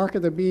have the mark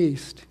of the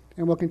beast,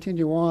 and we'll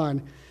continue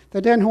on.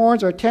 The 10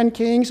 horns are 10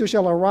 kings who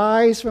shall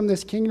arise from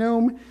this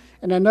kingdom,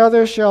 and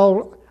another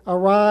shall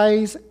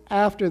arise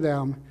after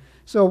them.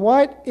 So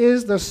what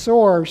is the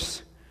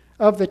source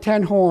of the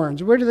 10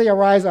 horns? Where do they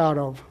arise out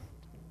of?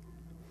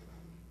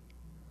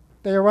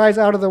 They arise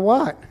out of the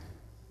what?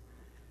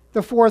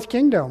 The fourth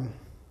kingdom.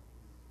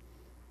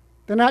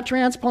 They're not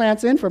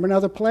transplants in from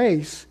another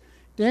place.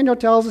 Daniel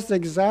tells us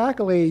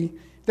exactly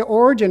the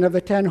origin of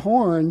the 10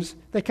 horns.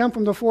 They come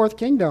from the fourth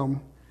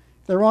kingdom.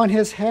 They're on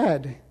his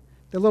head.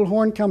 The little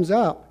horn comes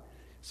up.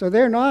 So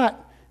they're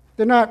not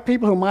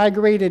people who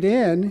migrated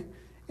in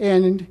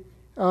and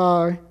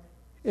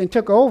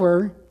took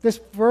over. This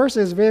verse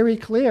is very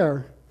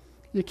clear.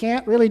 You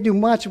can't really do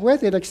much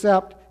with it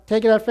except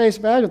take it at face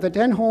value. The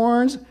 10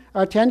 horns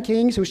are 10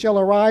 kings who shall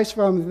arise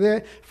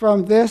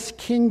from this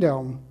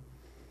kingdom,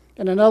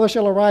 and another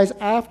shall arise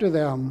after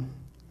them.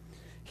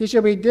 He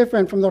shall be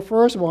different from the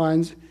first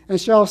ones,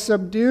 and shall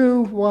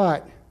subdue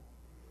what?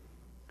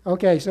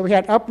 Okay, so we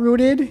had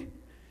uprooted.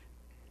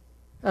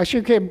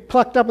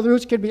 Plucked up with the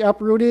roots, could be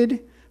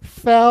uprooted.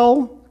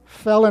 Fell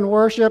in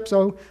worship.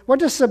 So what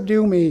does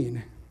subdue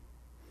mean?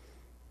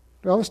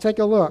 Well, let's take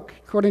a look.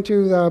 According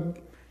to the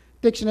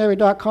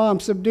dictionary.com,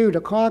 subdue,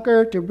 to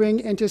conquer, to bring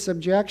into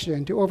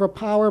subjection, to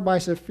overpower by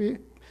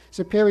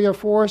superior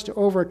force, to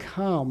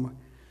overcome.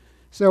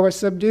 So it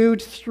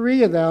subdued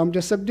 3 of them.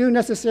 Does subdue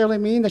necessarily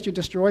mean that you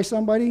destroy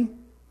somebody?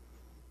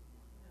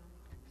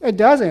 It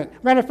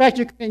doesn't. Matter of fact,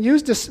 you can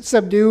use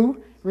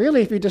subdue,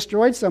 really, if you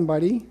destroyed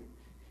somebody.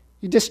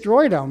 You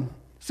destroyed them.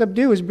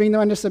 Subdue is bring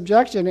them under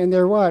subjection, and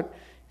they're what?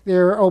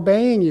 They're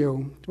obeying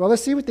you. Well,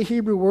 let's see what the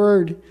Hebrew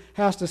word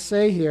has to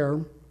say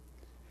here.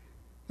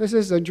 This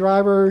is a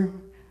Driver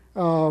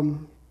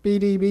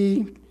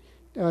BDB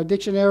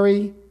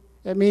dictionary.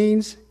 It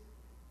means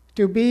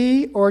to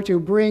be or to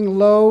bring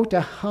low,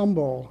 to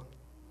humble.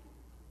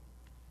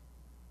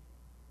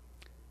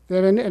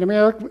 Then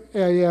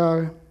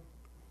an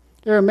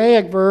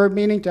Aramaic verb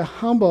meaning to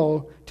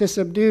humble, to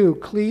subdue,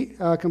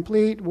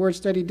 complete word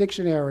study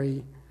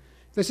dictionary.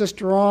 This is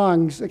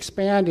Strong's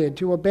expanded,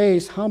 to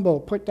abase, humble,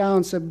 put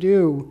down,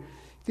 subdue.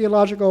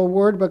 Theological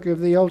word book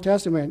of the Old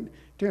Testament,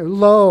 to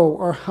low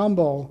or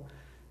humble.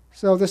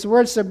 So this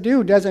word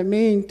subdue doesn't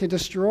mean to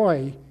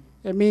destroy.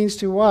 It means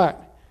to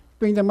what?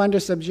 Bring them under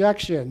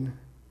subjection.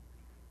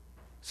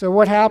 So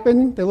what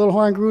happened? The little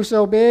horn grew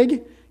so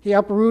big, he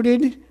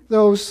uprooted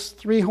those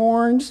 3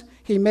 horns,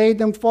 he made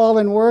them fall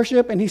in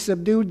worship, and he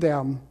subdued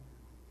them.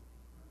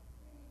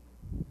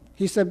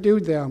 He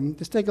subdued them.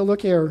 Let's take a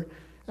look here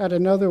at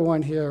another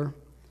one here.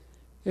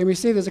 And we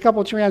see there's a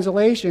couple of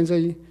translations.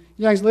 A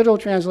Young's Literal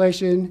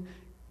Translation,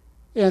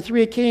 in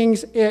 3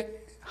 Kings,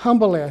 it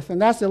humbleth,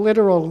 and that's the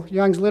literal,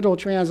 Young's literal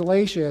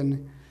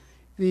translation.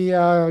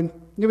 The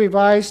New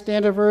Revised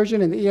Standard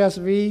Version and the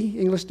ESV,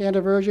 English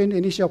Standard Version,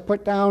 and he shall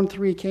put down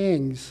 3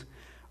 kings.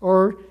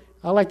 Or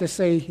I like to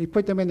say he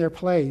put them in their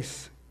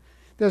place.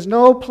 There's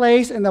no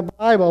place in the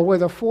Bible where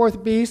the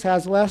 4th beast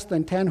has less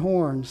than 10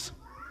 horns.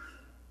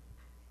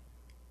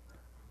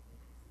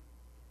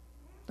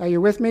 Are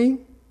you with me?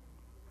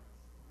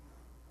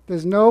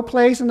 There's no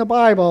place in the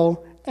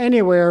Bible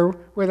anywhere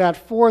where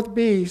that 4th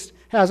beast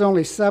has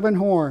only 7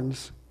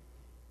 horns.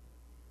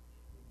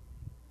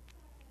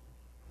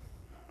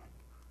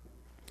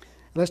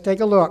 Let's take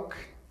a look.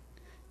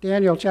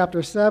 Daniel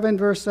chapter 7,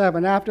 verse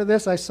 7. After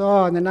this I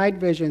saw in the night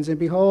visions, and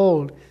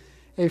behold,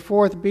 a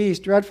 4th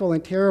beast, dreadful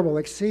and terrible,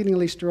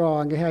 exceedingly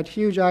strong. It had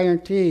huge iron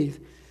teeth.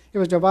 It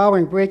was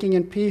devouring, breaking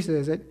in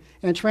pieces,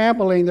 and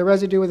trampling the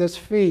residue with its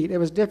feet. It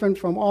was different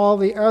from all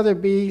the other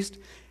beasts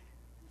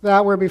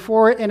that were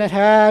before it, and it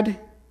had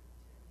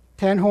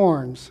 10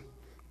 horns.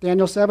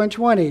 Daniel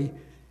 7:20.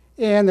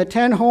 And the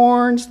 10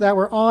 horns that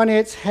were on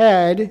its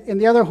head, and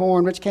the other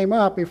horn which came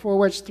up, before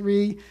which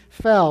 3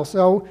 fell.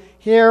 So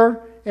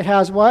here it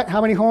has what?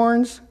 How many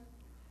horns?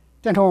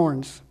 10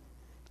 horns.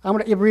 I'm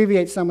going to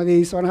abbreviate some of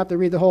these so I don't have to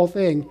read the whole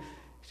thing.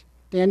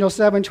 Daniel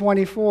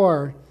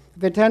 7:24.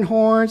 The 10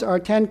 horns are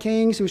 10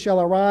 kings who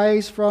shall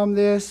arise from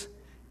this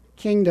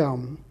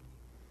kingdom.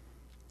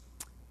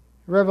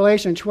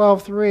 Revelation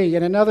 12:3.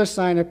 And another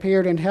sign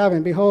appeared in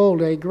heaven.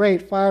 Behold, a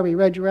great fiery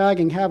red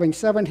dragon having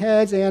 7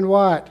 heads and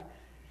what?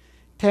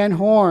 10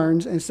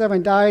 horns and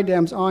 7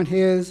 diadems on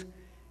his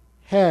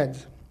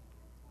heads.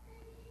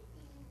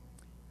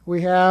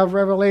 We have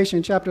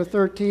Revelation chapter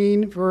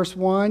 13, verse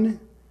 1.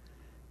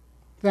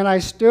 Then I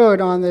stood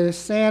on the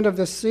sand of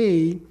the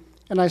sea,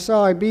 and I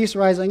saw a beast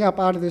rising up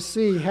out of the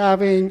sea,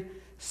 having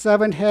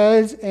 7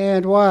 heads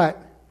and what?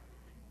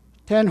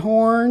 10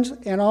 horns,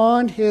 and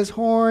on his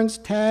horns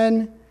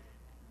 10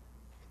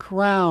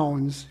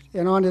 crowns,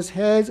 and on his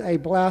heads a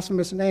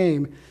blasphemous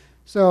name.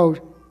 So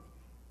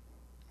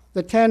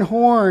the 10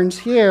 horns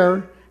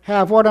here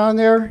have what on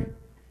there?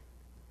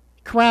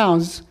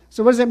 Crowns.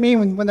 So what does it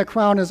mean when the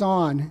crown is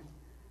on?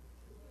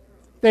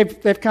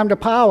 They've come to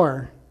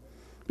power.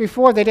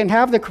 Before they didn't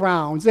have the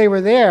crowns. They were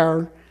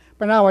there.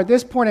 But now at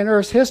this point in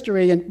Earth's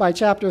history, and by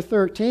chapter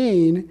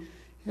 13,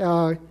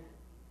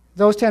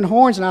 those 10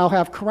 horns now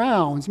have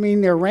crowns, meaning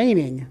they're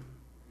reigning.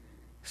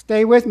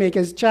 Stay with me,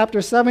 because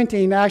chapter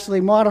 17 actually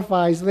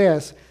modifies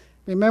this.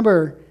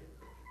 Remember,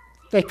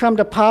 they come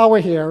to power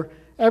here.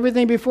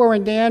 Everything before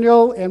in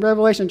Daniel and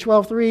Revelation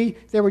 12:3,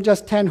 there were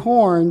just 10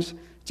 horns.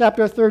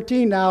 Chapter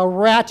 13 now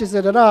ratchets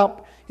it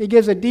up. He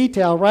gives a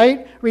detail,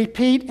 right?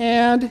 Repeat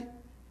and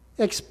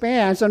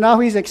expand. So now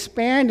he's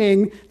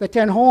expanding the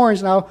 10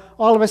 horns. Now,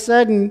 all of a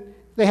sudden,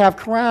 they have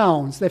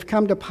crowns. They've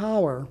come to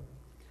power.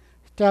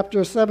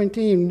 Chapter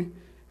 17,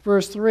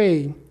 verse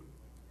 3.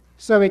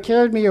 So he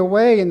carried me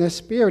away in the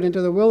spirit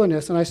into the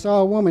wilderness, and I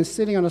saw a woman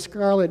sitting on a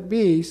scarlet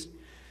beast,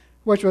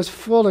 which was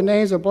full of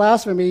names of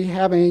blasphemy,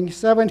 having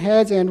 7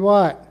 heads and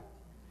what?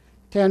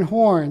 10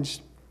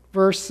 horns.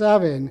 Verse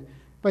 7.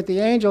 But the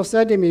angel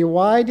said to me,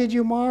 why did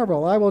you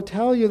marvel? I will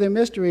tell you the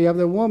mystery of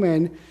the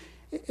woman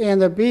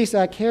and the beast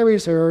that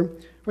carries her,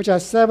 which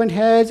has 7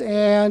 heads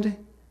and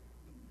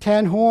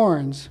 10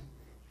 horns.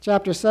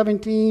 Chapter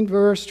 17,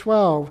 verse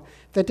 12.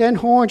 The 10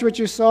 horns which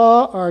you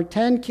saw are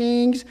 10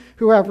 kings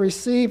who have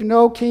received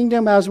no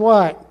kingdom as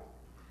what?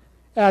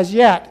 As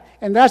yet.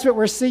 And that's what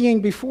we're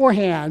seeing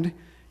beforehand.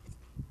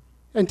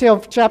 Until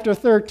chapter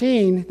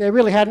 13, they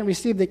really hadn't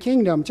received the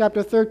kingdom.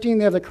 Chapter 13,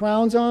 they have the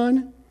crowns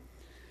on.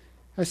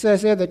 It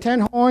says there, the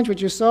 10 horns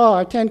which you saw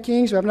are 10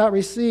 kings who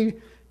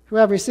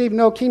have received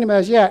no kingdom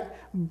as yet,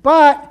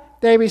 but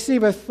they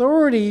receive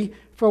authority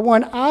for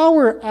 1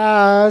 hour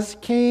as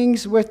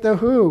kings with the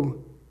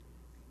who?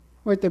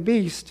 With the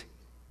beast.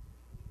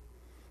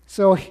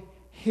 So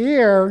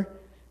here,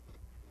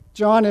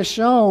 John has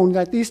shown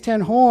that these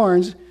 10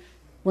 horns,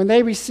 when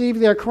they receive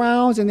their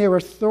crowns and their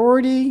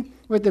authority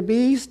with the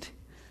beast,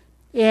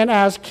 and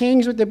as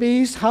kings with the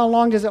beast, how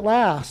long does it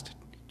last?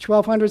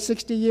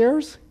 1,260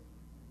 years?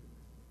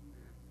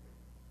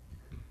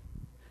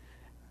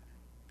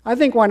 I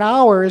think 1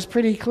 hour is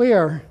pretty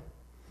clear.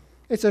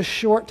 It's a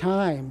short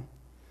time.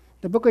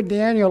 The book of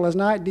Daniel is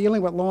not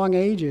dealing with long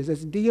ages.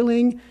 It's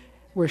dealing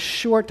with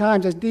short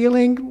times. It's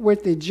dealing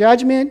with the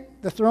judgment,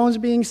 the thrones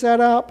being set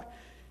up,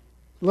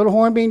 the little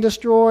horn being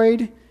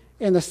destroyed,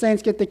 and the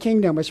saints get the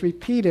kingdom. It's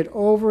repeated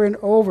over and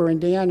over in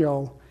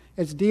Daniel.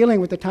 It's dealing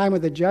with the time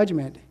of the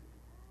judgment.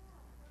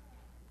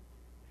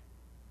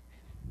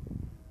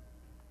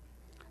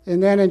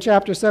 And then in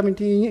chapter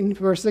 17,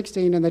 verse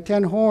 16, and the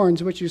 10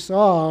 horns which you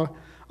saw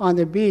on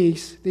the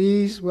beast,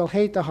 these will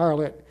hate the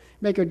harlot,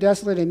 make her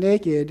desolate and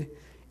naked,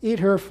 eat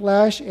her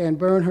flesh, and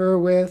burn her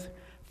with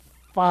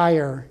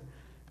fire.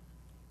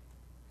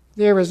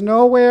 There is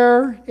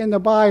nowhere in the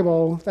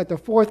Bible that the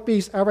 4th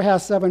beast ever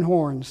has 7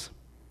 horns.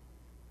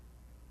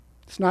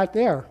 It's not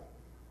there.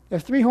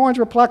 If 3 horns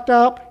were plucked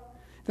up,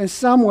 then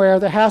somewhere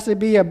there has to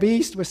be a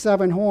beast with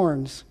 7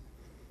 horns.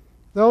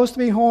 Those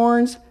 3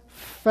 horns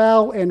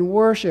fell in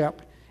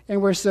worship,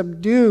 and were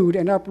subdued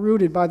and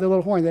uprooted by the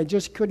little horn. They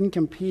just couldn't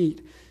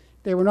compete.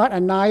 They were not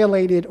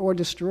annihilated or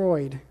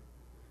destroyed.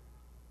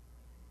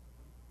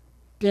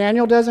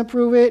 Daniel doesn't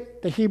prove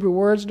it. The Hebrew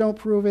words don't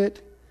prove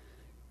it.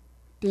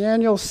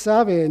 Daniel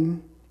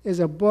 7 is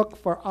a book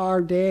for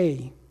our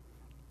day.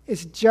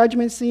 It's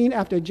judgment scene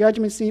after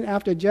judgment scene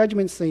after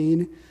judgment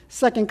scene.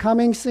 Second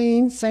coming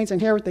scene, saints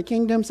inherit the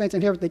kingdom, saints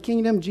inherit the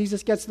kingdom,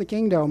 Jesus gets the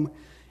kingdom.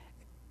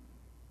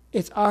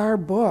 It's our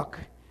book.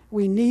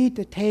 We need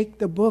to take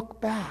the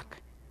book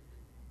back.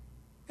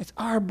 It's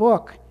our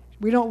book.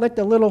 We don't let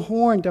the little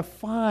horn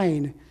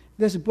define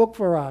this book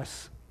for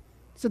us.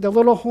 So the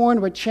little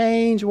horn would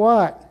change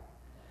what?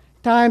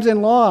 Times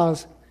and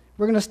laws.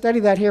 We're going to study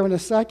that here in a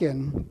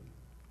second.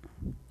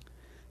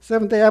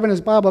 Seventh-day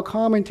Adventist Bible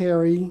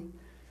Commentary,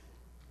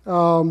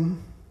 going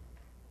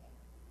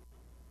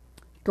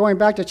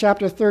back to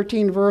chapter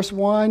 13, verse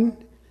 1,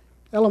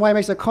 Ellen White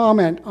makes a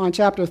comment on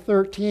chapter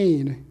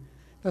 13.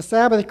 The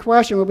Sabbath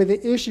question will be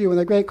the issue in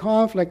the great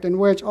conflict in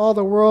which all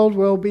the world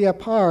will be a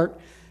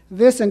part.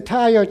 This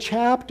entire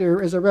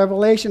chapter is a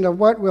revelation of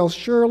what will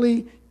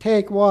surely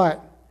take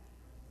what?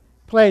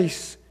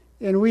 Place.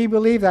 And we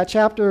believe that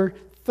chapter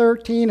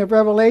 13 of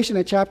Revelation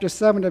and chapter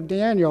 7 of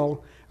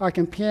Daniel are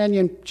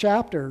companion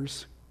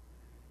chapters.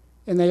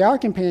 And they are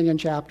companion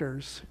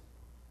chapters.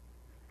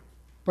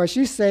 But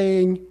she's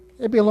saying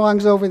it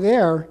belongs over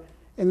there.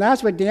 And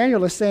that's what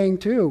Daniel is saying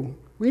too.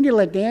 We need to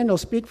let Daniel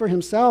speak for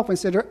himself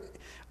instead of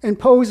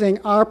imposing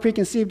our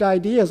preconceived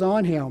ideas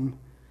on him.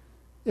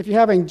 If you're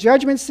having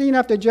judgment scene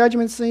after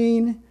judgment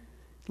scene,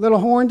 little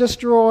horn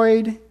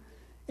destroyed,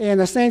 and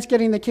the saints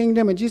getting the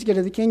kingdom and Jesus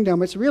getting the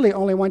kingdom, it's really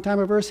only one time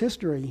of verse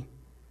history.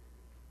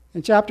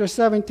 In chapter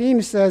 17,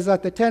 it says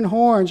that the 10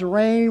 horns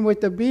reign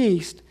with the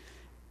beast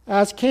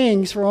as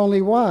kings for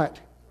only what?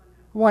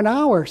 1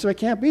 hour. So it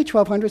can't be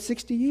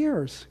 1,260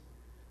 years.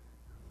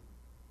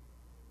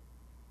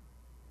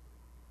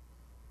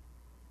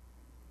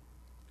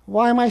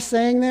 Why am I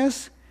saying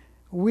this?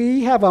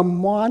 We have a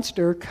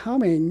monster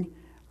coming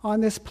on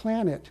this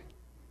planet.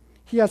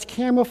 He has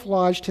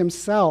camouflaged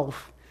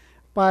himself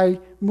by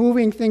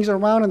moving things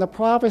around in the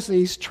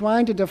prophecies,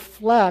 trying to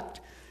deflect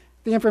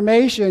the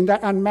information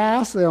that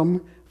unmasks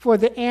them for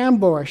the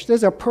ambush.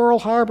 There's a Pearl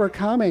Harbor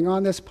coming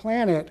on this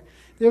planet.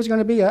 There's going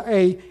to be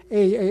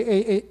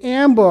a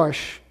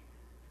ambush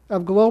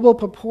of global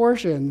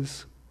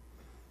proportions.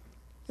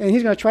 And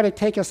he's going to try to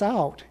take us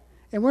out.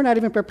 And we're not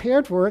even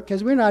prepared for it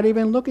because we're not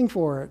even looking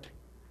for it.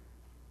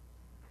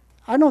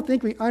 I don't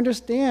think we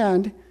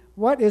understand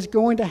what is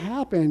going to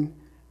happen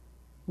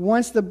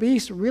once the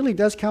beast really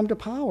does come to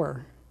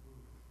power.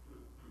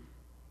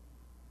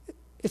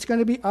 It's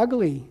going to be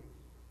ugly.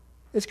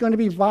 It's going to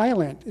be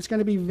violent. It's going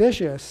to be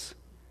vicious,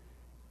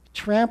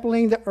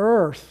 trampling the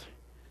earth,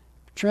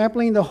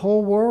 trampling the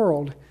whole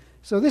world.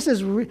 So this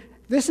is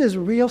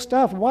real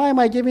stuff. Why am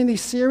I giving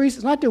these series?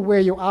 It's not to wear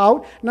you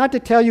out, not to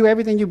tell you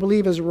everything you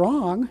believe is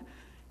wrong,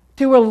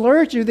 to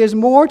alert you there's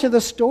more to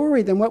the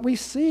story than what we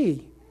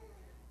see.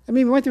 I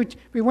mean,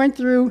 we went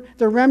through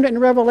the remnant in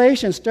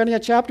Revelation, studying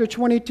at chapter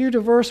 22 to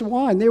verse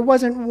 1. There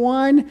wasn't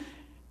one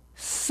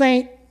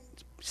saint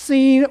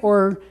scene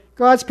or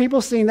God's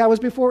people scene that was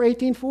before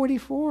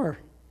 1844.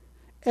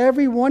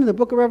 Every one in the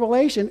book of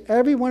Revelation,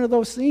 every one of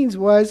those scenes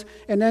was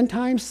an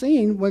end-time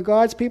scene where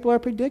God's people are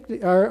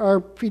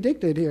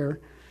predicted here.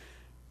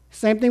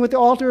 Same thing with the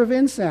altar of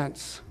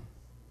incense.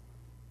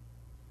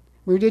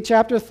 We did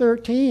chapter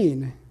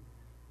 13.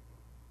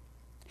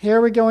 Here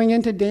we're going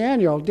into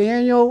Daniel.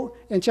 Daniel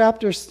 13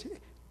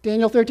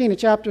 and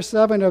chapter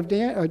 7 of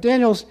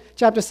Daniel's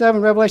chapter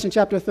 7, Revelation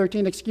chapter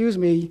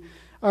 13,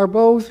 are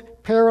both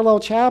parallel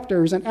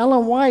chapters. And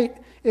Ellen White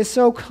is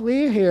so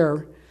clear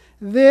here.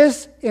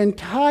 This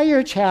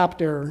entire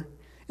chapter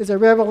is a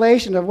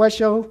revelation of what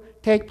shall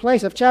take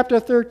place. If chapter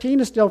 13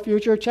 is still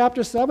future,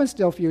 chapter 7 is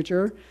still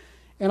future.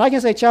 And I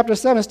can say chapter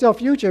 7 is still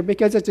future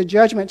because it's a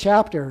judgment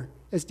chapter.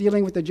 It's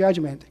dealing with the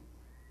judgment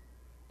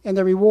and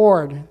the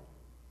reward.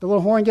 The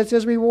little horn gets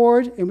his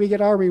reward, and we get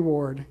our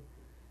reward.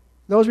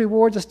 Those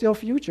rewards are still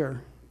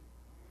future.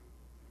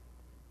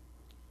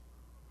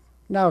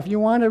 Now, if you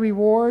want a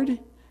reward,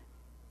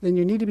 then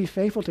you need to be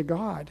faithful to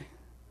God.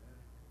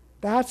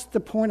 That's the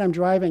point I'm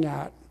driving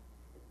at.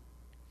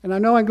 And I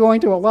know I'm going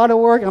through a lot of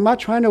work. I'm not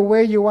trying to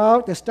wear you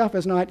out. This stuff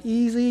is not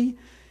easy.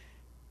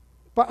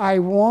 But I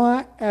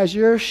want, as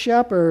your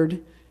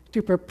shepherd,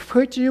 to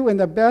put you in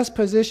the best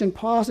position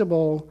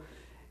possible.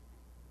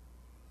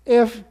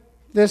 If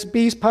this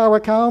beast power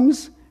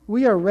comes,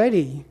 we are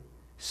ready,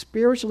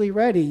 spiritually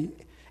ready.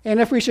 And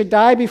if we should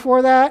die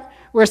before that,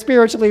 we're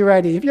spiritually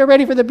ready. If you're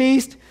ready for the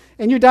beast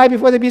and you die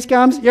before the beast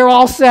comes, you're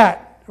all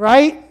set,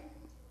 right?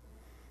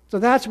 So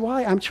that's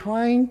why I'm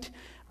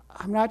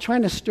not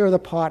trying to stir the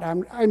pot.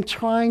 I'm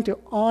trying to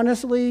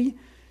honestly,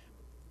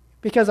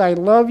 because I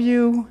love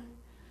you,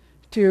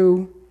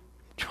 to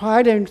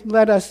try to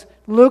let us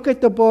look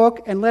at the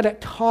book and let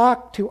it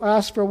talk to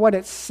us for what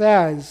it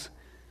says,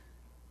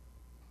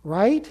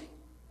 right?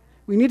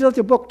 We need to let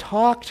the book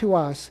talk to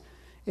us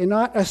and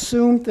not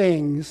assume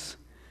things.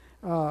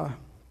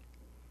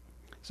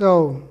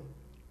 So,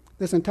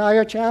 this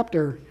entire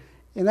chapter,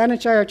 and that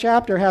entire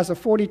chapter has the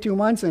 42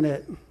 months in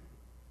it.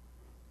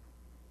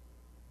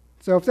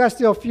 So if that's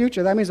still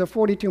future, that means the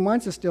 42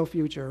 months is still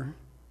future.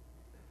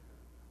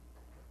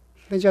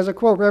 Then she has a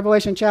quote,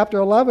 Revelation chapter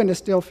 11 is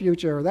still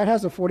future. That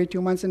has the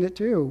 42 months in it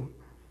too.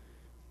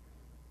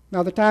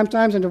 Now the times,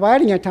 and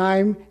dividing a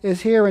time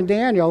is here in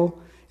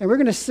Daniel, and we're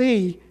going to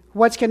see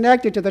what's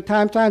connected to the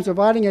times,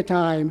 dividing a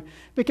time.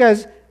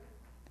 Because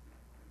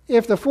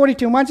if the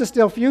 42 months is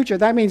still future,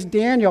 that means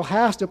Daniel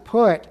has to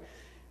put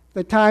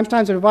the times,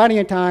 dividing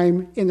a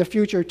time in the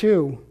future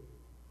too.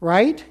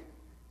 Right?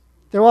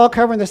 They're all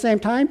covering the same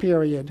time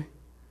period.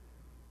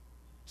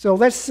 So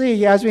let's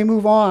see as we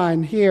move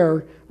on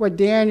here what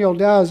Daniel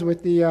does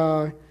with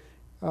the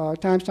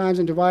times,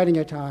 and dividing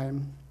a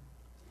time.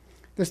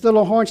 This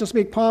little horn shall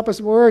speak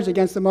pompous words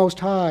against the Most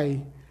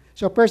High,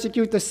 shall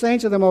persecute the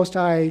saints of the Most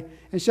High,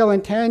 and shall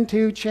intend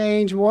to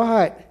change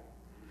what?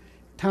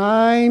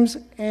 Times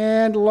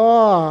and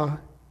law.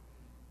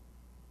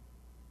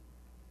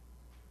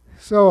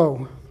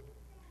 So,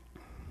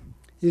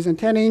 he's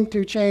intending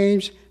to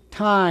change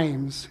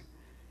times.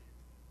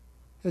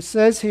 It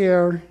says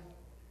here,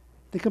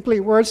 the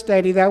complete word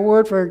study, that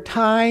word for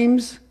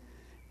times,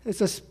 it's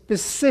a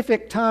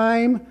specific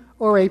time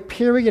or a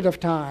period of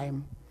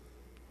time.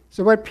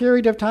 So what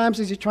period of times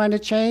is he trying to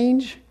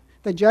change?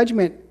 The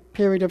judgment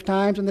period of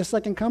times and the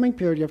second coming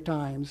period of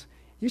times.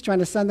 He's trying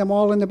to send them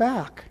all in the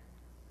back.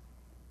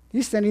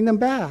 He's sending them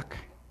back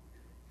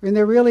when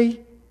they're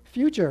really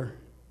future.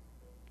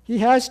 He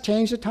has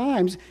changed the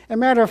times. As a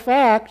matter of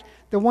fact,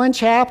 the one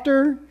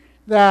chapter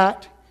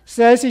that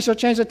says he shall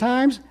change the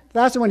times,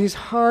 that's the one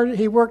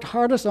he worked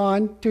hardest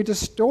on to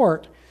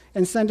distort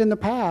and send in the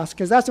past,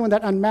 because that's the one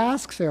that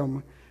unmasks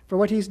him for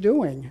what he's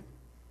doing.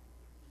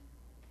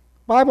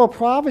 Bible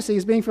prophecy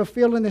is being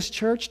fulfilled in this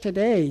church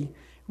today.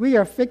 We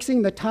are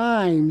fixing the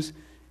times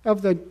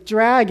of the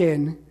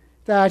dragon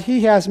that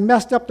he has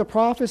messed up the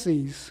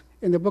prophecies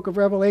in the book of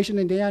Revelation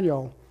and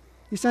Daniel.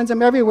 He sends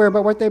them everywhere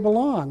but what they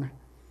belong.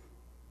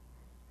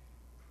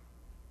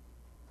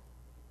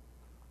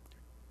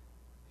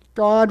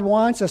 God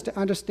wants us to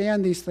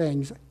understand these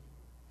things.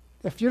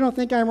 If you don't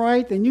think I'm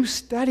right, then you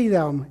study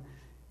them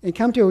and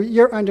come to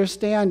your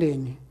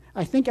understanding.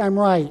 I think I'm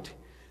right,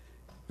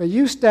 but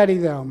you study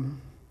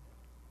them.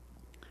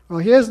 Well,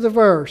 here's the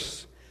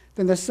verse.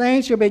 Then the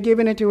saints shall be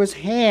given into his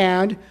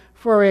hand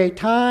for a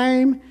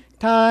time,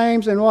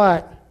 times, and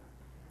what?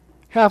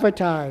 Half a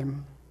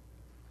time.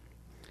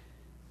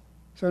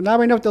 So now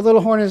we know what the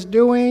little horn is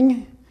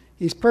doing.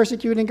 He's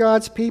persecuting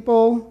God's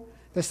people.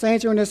 The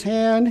saints are in his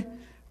hand.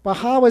 But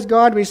how is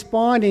God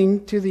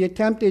responding to the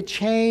attempted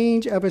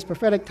change of his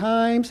prophetic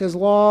times, his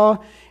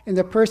law, and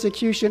the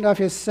persecution of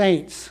his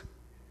saints?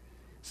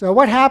 So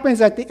what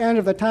happens at the end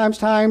of the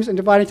times, and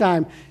dividing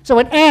time? So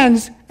it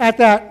ends at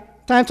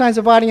that times,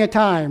 dividing a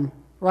time,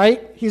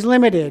 right? He's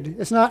limited.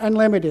 It's not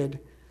unlimited.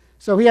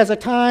 So he has a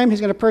time,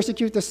 he's going to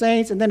persecute the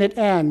saints, and then it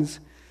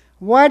ends.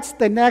 What's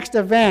the next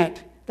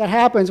event that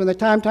happens when the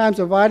times,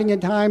 dividing a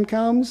time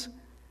comes?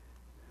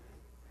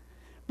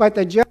 But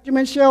the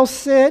judgment shall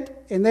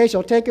sit, and they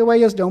shall take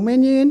away his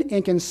dominion,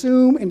 and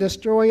consume and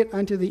destroy it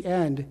unto the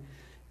end.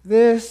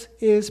 This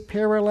is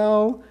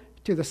parallel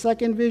to the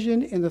second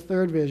vision and the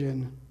third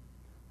vision.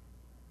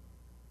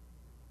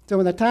 So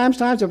when the times,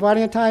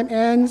 dividing a time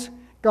ends,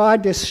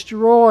 God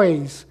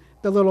destroys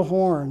the little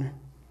horn.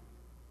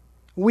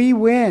 We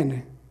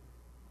win.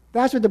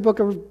 That's what the book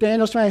of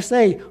Daniel is trying to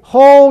say.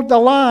 Hold the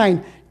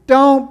line.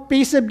 Don't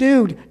be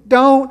subdued.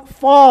 Don't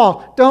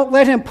fall. Don't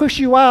let him push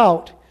you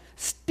out.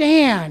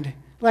 Stand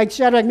like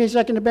Shadrach,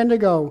 Meshach, and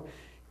Abednego.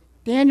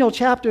 Daniel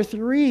chapter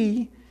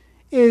 3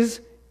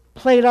 is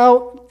played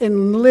out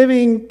in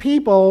living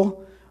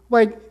people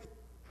like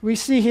we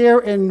see here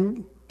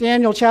in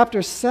Daniel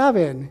chapter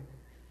 7.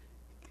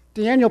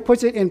 Daniel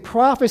puts it in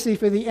prophecy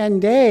for the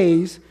end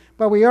days,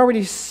 but we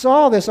already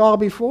saw this all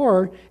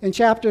before in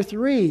chapter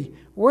 3.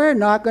 We're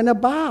not going to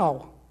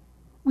bow.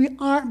 We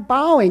aren't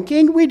bowing.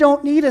 King, we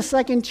don't need a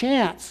second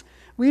chance.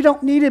 We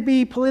don't need to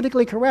be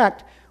politically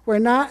correct. We're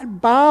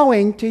not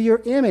bowing to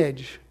your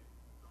image.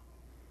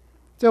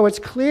 So it's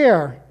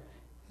clear.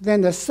 Then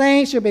the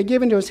saints shall be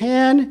given to his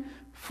hand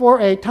for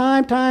a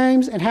time,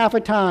 times, and half a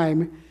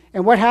time.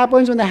 And what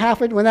happens when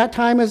that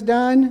time is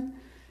done?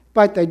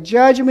 But the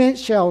judgment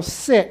shall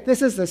sit.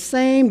 This is the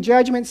same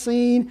judgment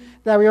scene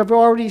that we have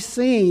already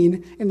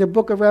seen in the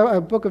book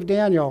of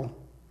Daniel.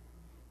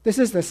 This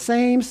is the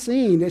same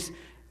scene.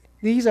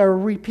 These are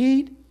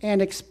repeat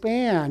and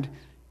expand.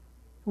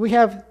 We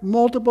have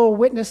multiple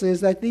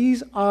witnesses that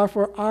these are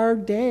for our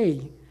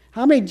day.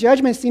 How many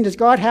judgment scenes does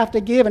God have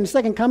to give, and the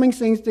second coming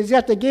scenes does he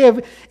have to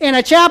give in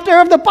a chapter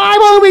of the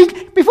Bible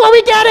before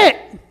we get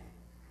it?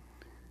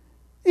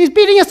 He's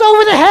beating us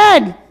over the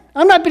head.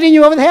 I'm not beating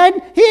you over the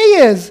head. He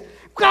is.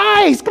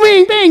 Guys,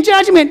 bing, bing,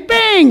 judgment,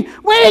 bing,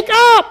 wake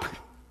up.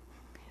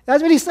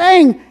 That's what he's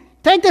saying.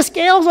 Take the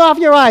scales off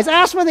your eyes.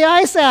 Ask for the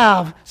eye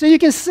salve so you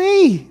can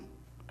see.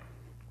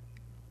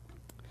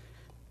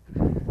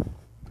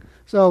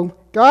 So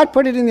God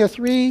put it in there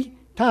 3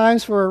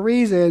 times for a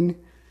reason,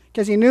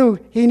 because he knew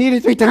he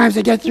needed 3 times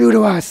to get through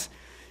to us.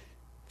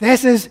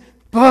 This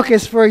book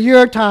is for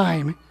your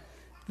time.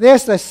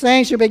 This, the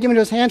saints shall be given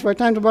to his hands for a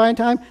time to buy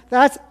time.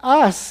 That's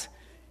us.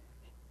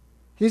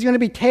 He's going to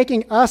be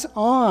taking us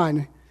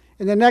on.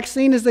 And the next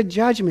scene is the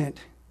judgment.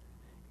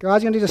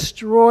 God's going to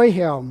destroy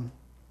him.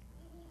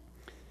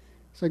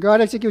 So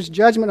God executes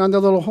judgment on the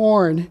little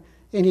horn,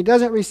 and he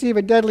doesn't receive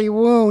a deadly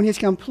wound. He's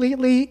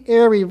completely,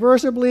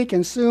 irreversibly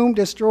consumed,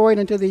 destroyed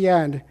until the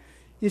end.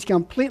 He's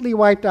completely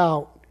wiped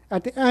out.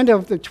 At the end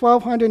of the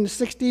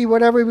 1260,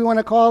 whatever we want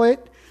to call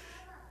it,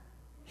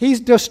 he's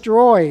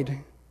destroyed.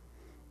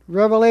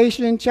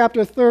 Revelation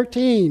chapter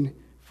 13,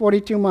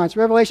 42 months.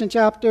 Revelation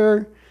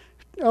chapter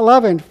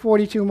 11,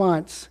 42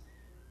 months.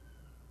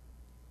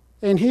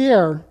 And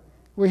here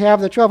we have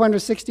the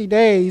 1260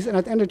 days, and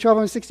at the end of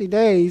 1260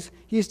 days,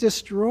 he's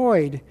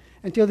destroyed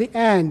until the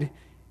end.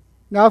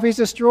 Now, if he's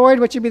destroyed,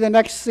 what should be the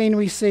next scene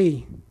we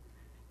see?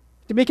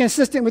 To be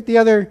consistent with the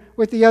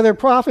other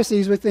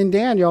prophecies within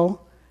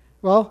Daniel,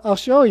 well, I'll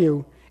show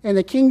you. And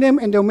the kingdom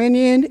and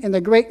dominion and the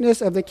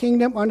greatness of the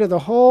kingdom under the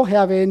whole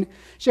heaven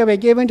shall be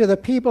given to the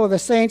people of the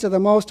saints of the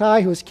Most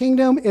High, whose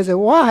kingdom is a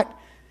what?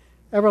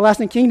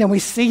 Everlasting kingdom. We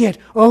see it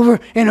over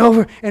and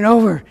over and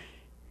over.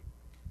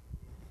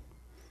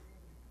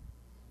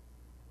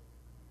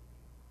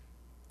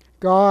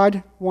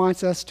 God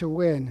wants us to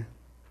win.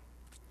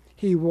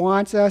 He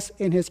wants us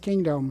in his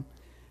kingdom.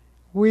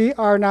 We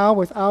are now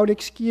without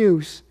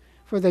excuse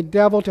for the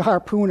devil to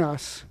harpoon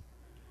us,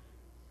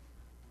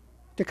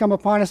 to come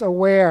upon us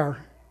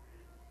aware.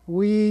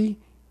 We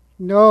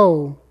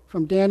know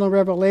from Daniel and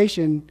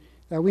Revelation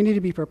that we need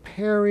to be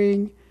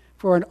preparing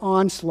for an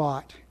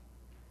onslaught.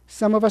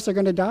 Some of us are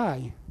going to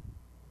die.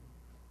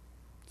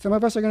 Some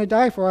of us are going to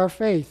die for our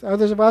faith.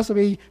 Others of us will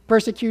be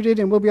persecuted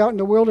and we'll be out in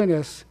the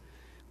wilderness,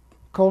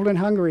 cold and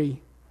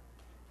hungry.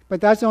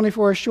 But that's only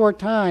for a short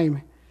time.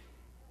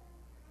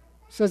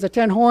 It says the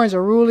 10 horns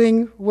are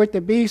ruling with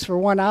the beast for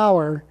 1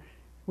 hour.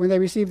 When they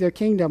receive their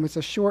kingdom, it's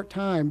a short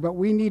time, but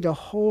we need to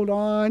hold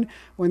on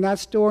when that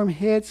storm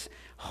hits.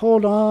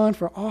 Hold on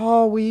for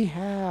all we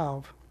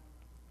have.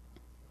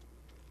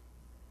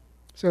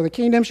 So the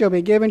kingdom shall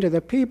be given to the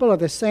people of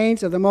the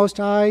saints of the Most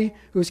High,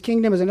 whose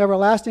kingdom is an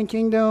everlasting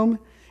kingdom,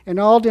 and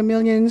all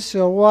dominions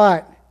shall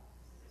what?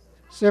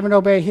 Serve and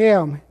obey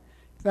him.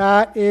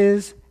 That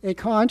is a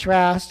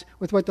contrast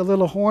with what the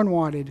little horn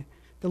wanted.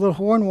 The little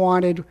horn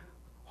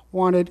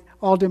wanted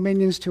all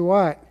dominions to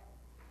what?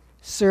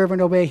 Serve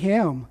and obey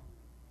him.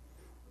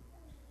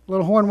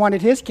 Little horn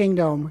wanted his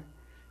kingdom,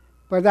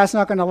 but that's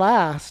not going to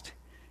last.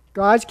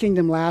 God's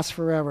kingdom lasts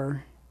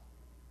forever.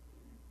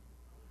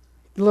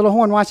 The little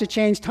horn wants to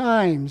change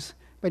times,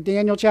 but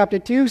Daniel chapter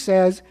 2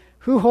 says,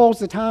 who holds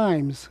the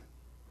times?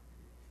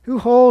 Who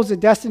holds the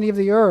destiny of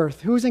the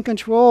earth? Who's in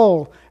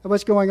control of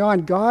what's going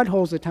on? God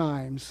holds the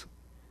times.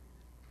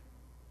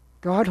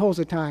 God holds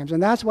the times,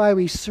 and that's why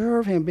we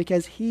serve him,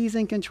 because he's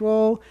in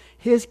control.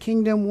 His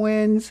kingdom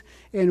wins,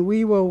 and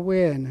we will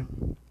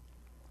win.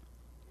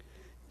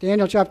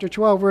 Daniel chapter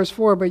 12, verse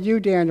 4, but you,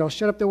 Daniel,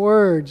 shut up the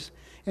words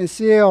and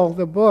seal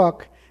the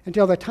book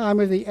until the time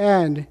of the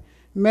end.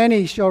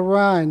 Many shall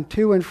run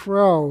to and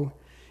fro,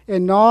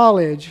 and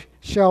knowledge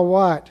shall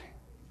what?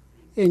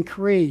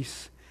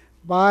 Increase.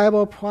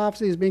 Bible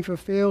prophecy is being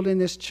fulfilled in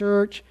this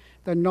church.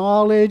 The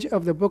knowledge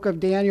of the book of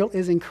Daniel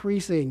is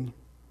increasing.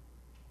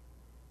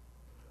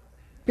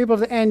 People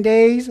of the end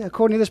days,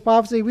 according to this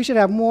prophecy, we should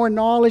have more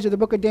knowledge of the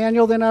book of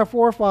Daniel than our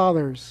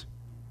forefathers.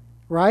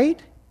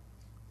 Right?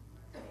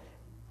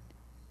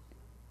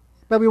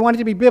 But we want it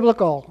to be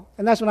biblical,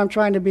 and that's what I'm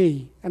trying to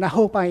be, and I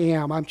hope I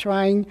am. I'm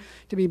trying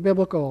to be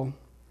biblical.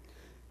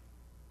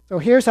 So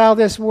here's how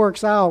this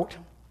works out.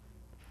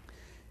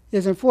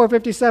 Is in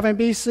 457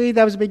 BC,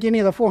 that was the beginning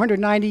of the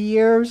 490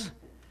 years.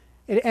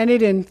 It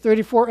ended in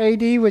 34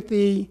 AD with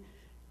the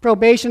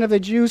probation of the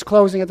Jews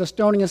closing at the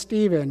stoning of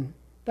Stephen.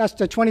 That's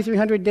the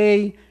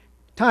 2,300-day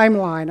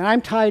timeline.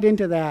 I'm tied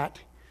into that.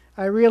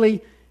 I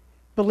really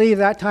believe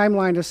that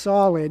timeline is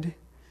solid.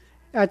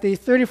 At the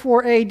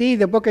 34 AD,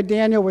 the book of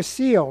Daniel was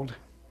sealed.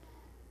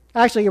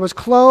 Actually, it was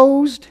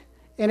closed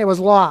and it was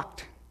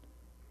locked.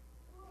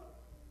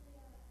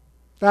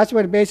 That's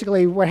what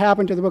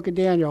happened to the book of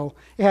Daniel.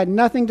 It had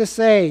nothing to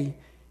say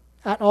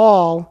at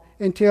all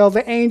until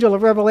the angel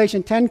of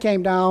Revelation 10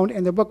 came down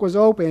and the book was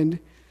opened.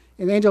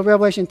 In the angel of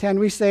Revelation 10,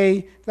 we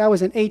say that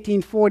was in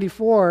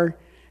 1844,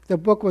 the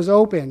book was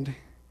opened.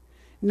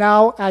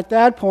 Now, at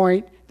that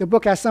point, the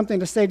book has something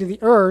to say to the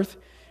earth,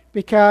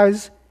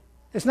 because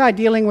it's not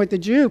dealing with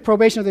the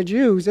probation of the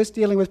Jews, it's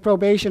dealing with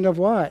probation of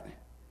what?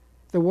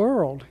 The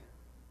world.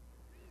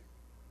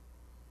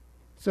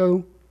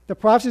 So the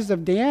prophecies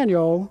of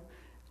Daniel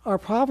are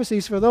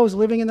prophecies for those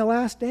living in the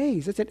last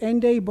days. It's an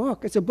end-day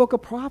book. It's a book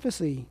of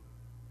prophecy.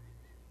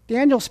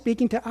 Daniel's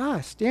speaking to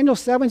us. Daniel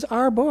 7's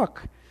our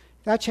book,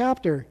 that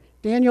chapter.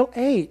 Daniel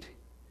 8,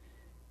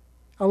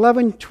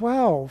 11,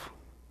 12.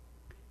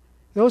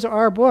 Those are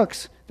our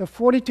books. The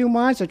 42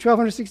 months, the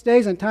 1,206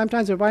 days, and times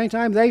of dividing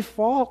time, they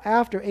fall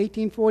after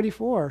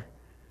 1844.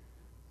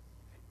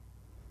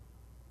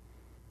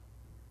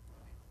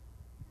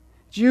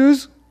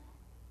 Jews,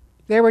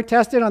 they were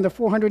tested on the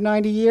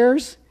 490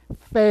 years,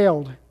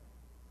 failed.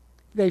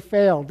 They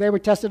failed. They were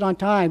tested on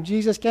time.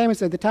 Jesus came and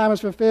said, the time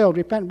is fulfilled.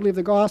 Repent and believe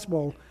the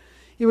gospel.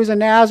 He was in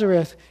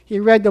Nazareth. He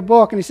read the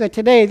book, and he said,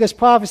 today this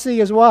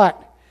prophecy is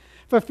what?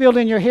 Fulfilled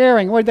in your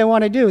hearing. What did they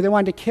want to do? They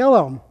wanted to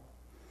kill him.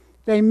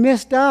 They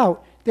missed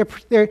out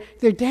their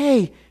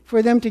day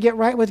for them to get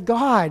right with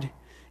God.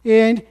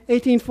 In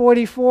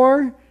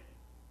 1844,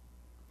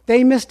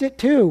 they missed it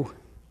too.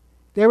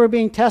 They were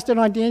being tested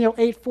on Daniel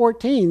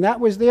 8:14. That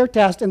was their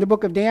test in the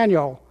book of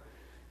Daniel.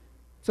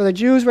 So the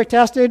Jews were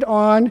tested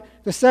on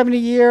the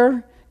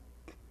 70-year.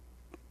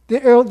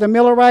 The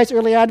Millerites,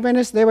 early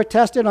Adventists, they were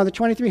tested on the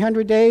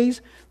 2300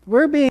 days.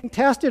 We're being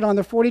tested on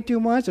the 42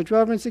 months, the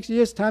 1260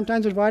 years,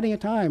 times dividing a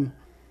time.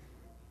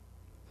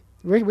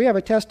 We have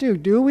a test too.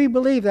 Do we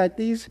believe that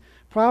these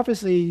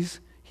prophecies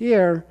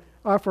here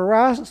are for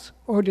us,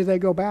 or do they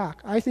go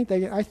back? I think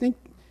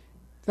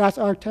that's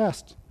our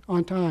test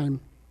on time.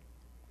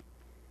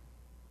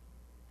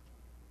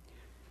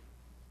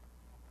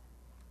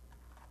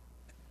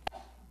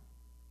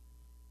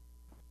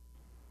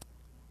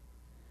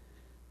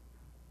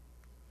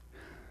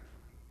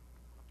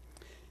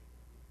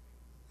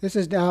 This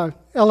is Ellen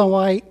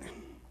White,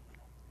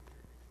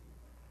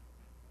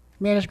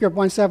 manuscript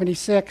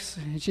 176,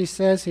 and she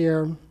says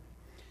here,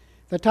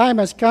 the time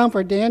has come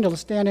for Daniel to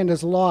stand in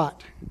his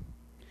lot.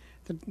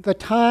 The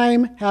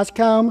time has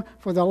come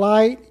for the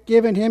light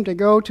given him to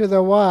go to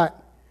the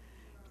what?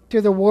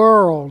 To the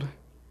world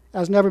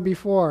as never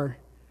before.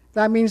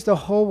 That means the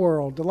whole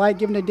world. The light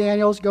given to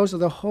Daniel goes to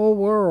the whole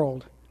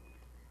world.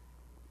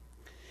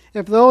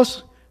 If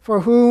those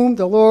for whom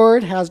the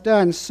Lord has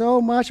done so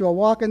much will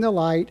walk in the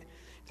light,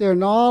 their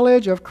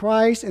knowledge of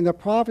Christ and the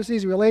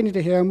prophecies relating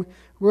to him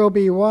will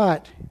be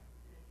what?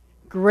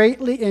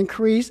 Greatly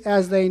increased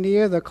as they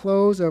near the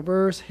close of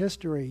Earth's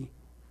history.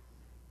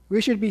 We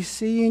should be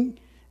seeing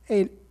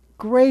a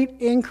great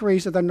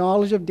increase of the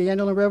knowledge of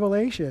Daniel and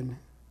Revelation.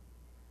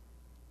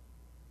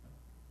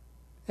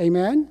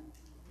 Amen?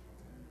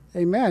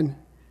 Amen.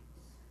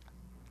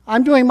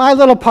 I'm doing my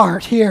little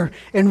part here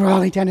in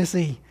Raleigh,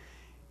 Tennessee,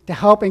 to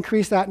help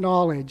increase that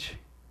knowledge.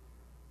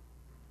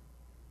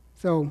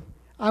 So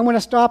I'm going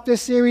to stop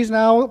this series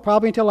now,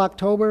 probably until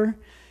October.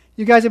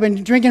 You guys have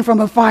been drinking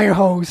from a fire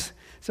hose,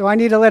 so I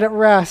need to let it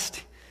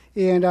rest.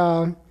 And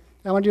I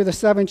want to do the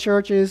 7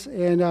 churches,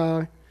 and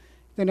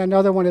then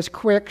another one is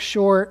quick,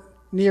 short,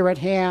 near at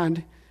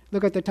hand.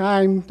 Look at the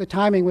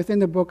timing within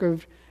the book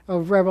of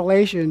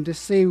Revelation to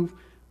see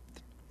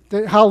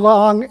how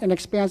long and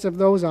expansive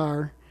those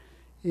are,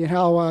 and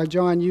how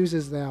John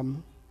uses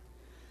them.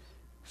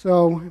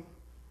 So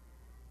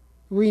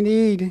we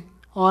need,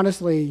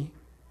 honestly,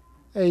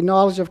 a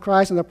knowledge of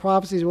Christ and the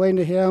prophecies relating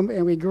to him,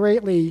 and we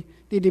greatly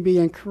need to be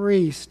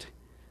increased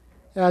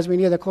as we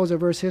near the close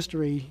of Earth's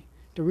history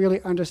to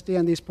really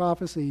understand these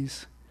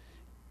prophecies.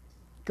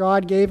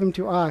 God gave them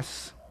to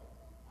us.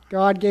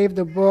 God gave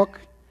the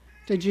book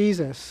to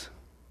Jesus.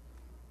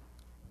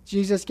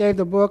 Jesus gave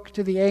the book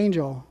to the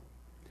angel.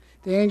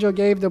 The angel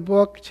gave the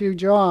book to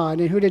John,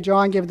 and who did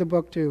John give the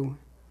book to?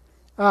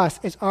 Us.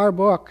 It's our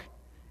book.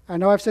 I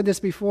know I've said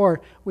this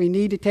before. We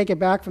need to take it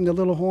back from the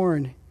little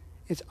horn.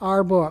 It's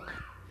our book.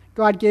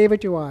 God gave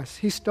it to us.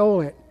 He stole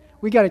it.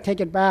 We got to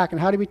take it back.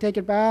 And how do we take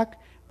it back?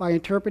 By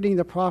interpreting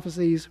the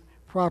prophecies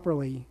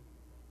properly.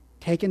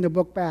 Taking the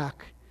book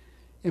back.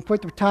 And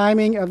put the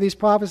timing of these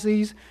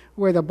prophecies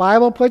where the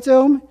Bible puts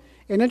them.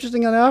 And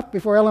interesting enough,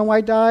 before Ellen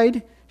White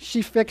died,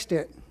 she fixed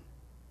it.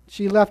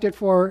 She left it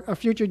for a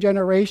future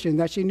generation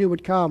that she knew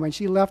would come. And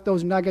she left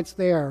those nuggets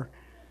there.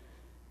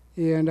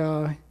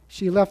 And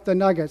she left the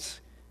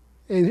nuggets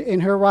in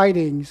her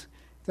writings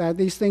that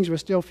these things were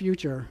still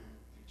future.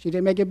 She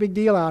didn't make a big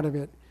deal out of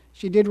it.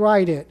 She did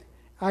write it.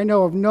 I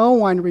know of no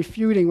one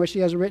refuting what she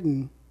has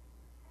written.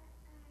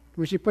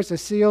 When she puts the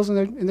seals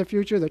in the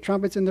future, the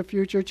trumpets in the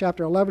future,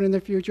 chapter 11 in the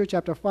future,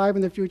 chapter 5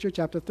 in the future,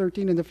 chapter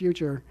 13 in the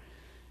future.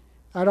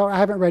 I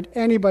haven't read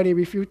anybody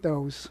refute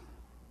those.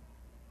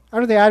 I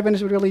don't think the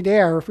Adventists would really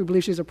dare if we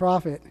believe she's a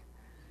prophet,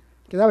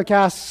 because that would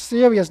cast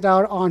serious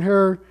doubt on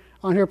her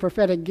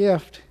prophetic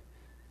gift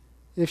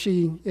if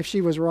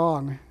she was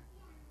wrong,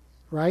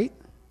 right?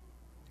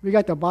 We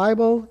got the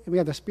Bible, and we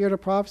have the Spirit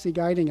of prophecy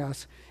guiding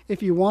us.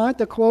 If you want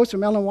the quotes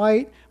from Ellen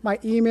White, my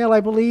email, I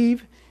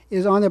believe,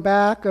 is on the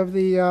back of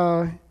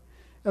the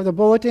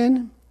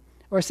bulletin,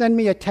 or send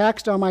me a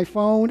text on my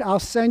phone. I'll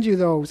send you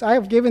those. I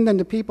have given them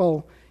to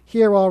people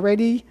here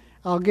already.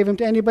 I'll give them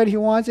to anybody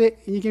who wants it,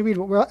 and you can read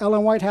what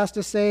Ellen White has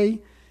to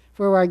say.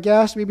 For our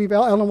guests, maybe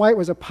Ellen White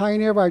was a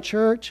pioneer of our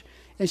church,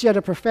 and she had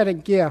a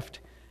prophetic gift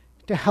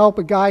to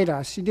help guide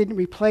us. She didn't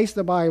replace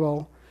the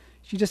Bible.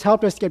 She just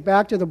helped us get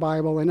back to the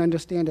Bible and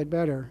understand it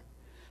better.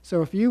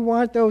 So if you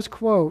want those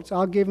quotes,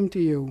 I'll give them to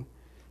you.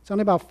 It's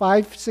only about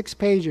 5-6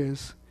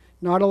 pages,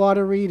 not a lot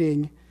of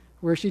reading,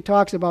 where she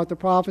talks about the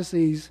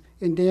prophecies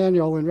in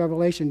Daniel and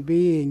Revelation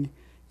being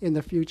in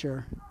the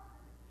future.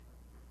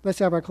 Let's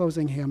have our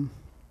closing hymn.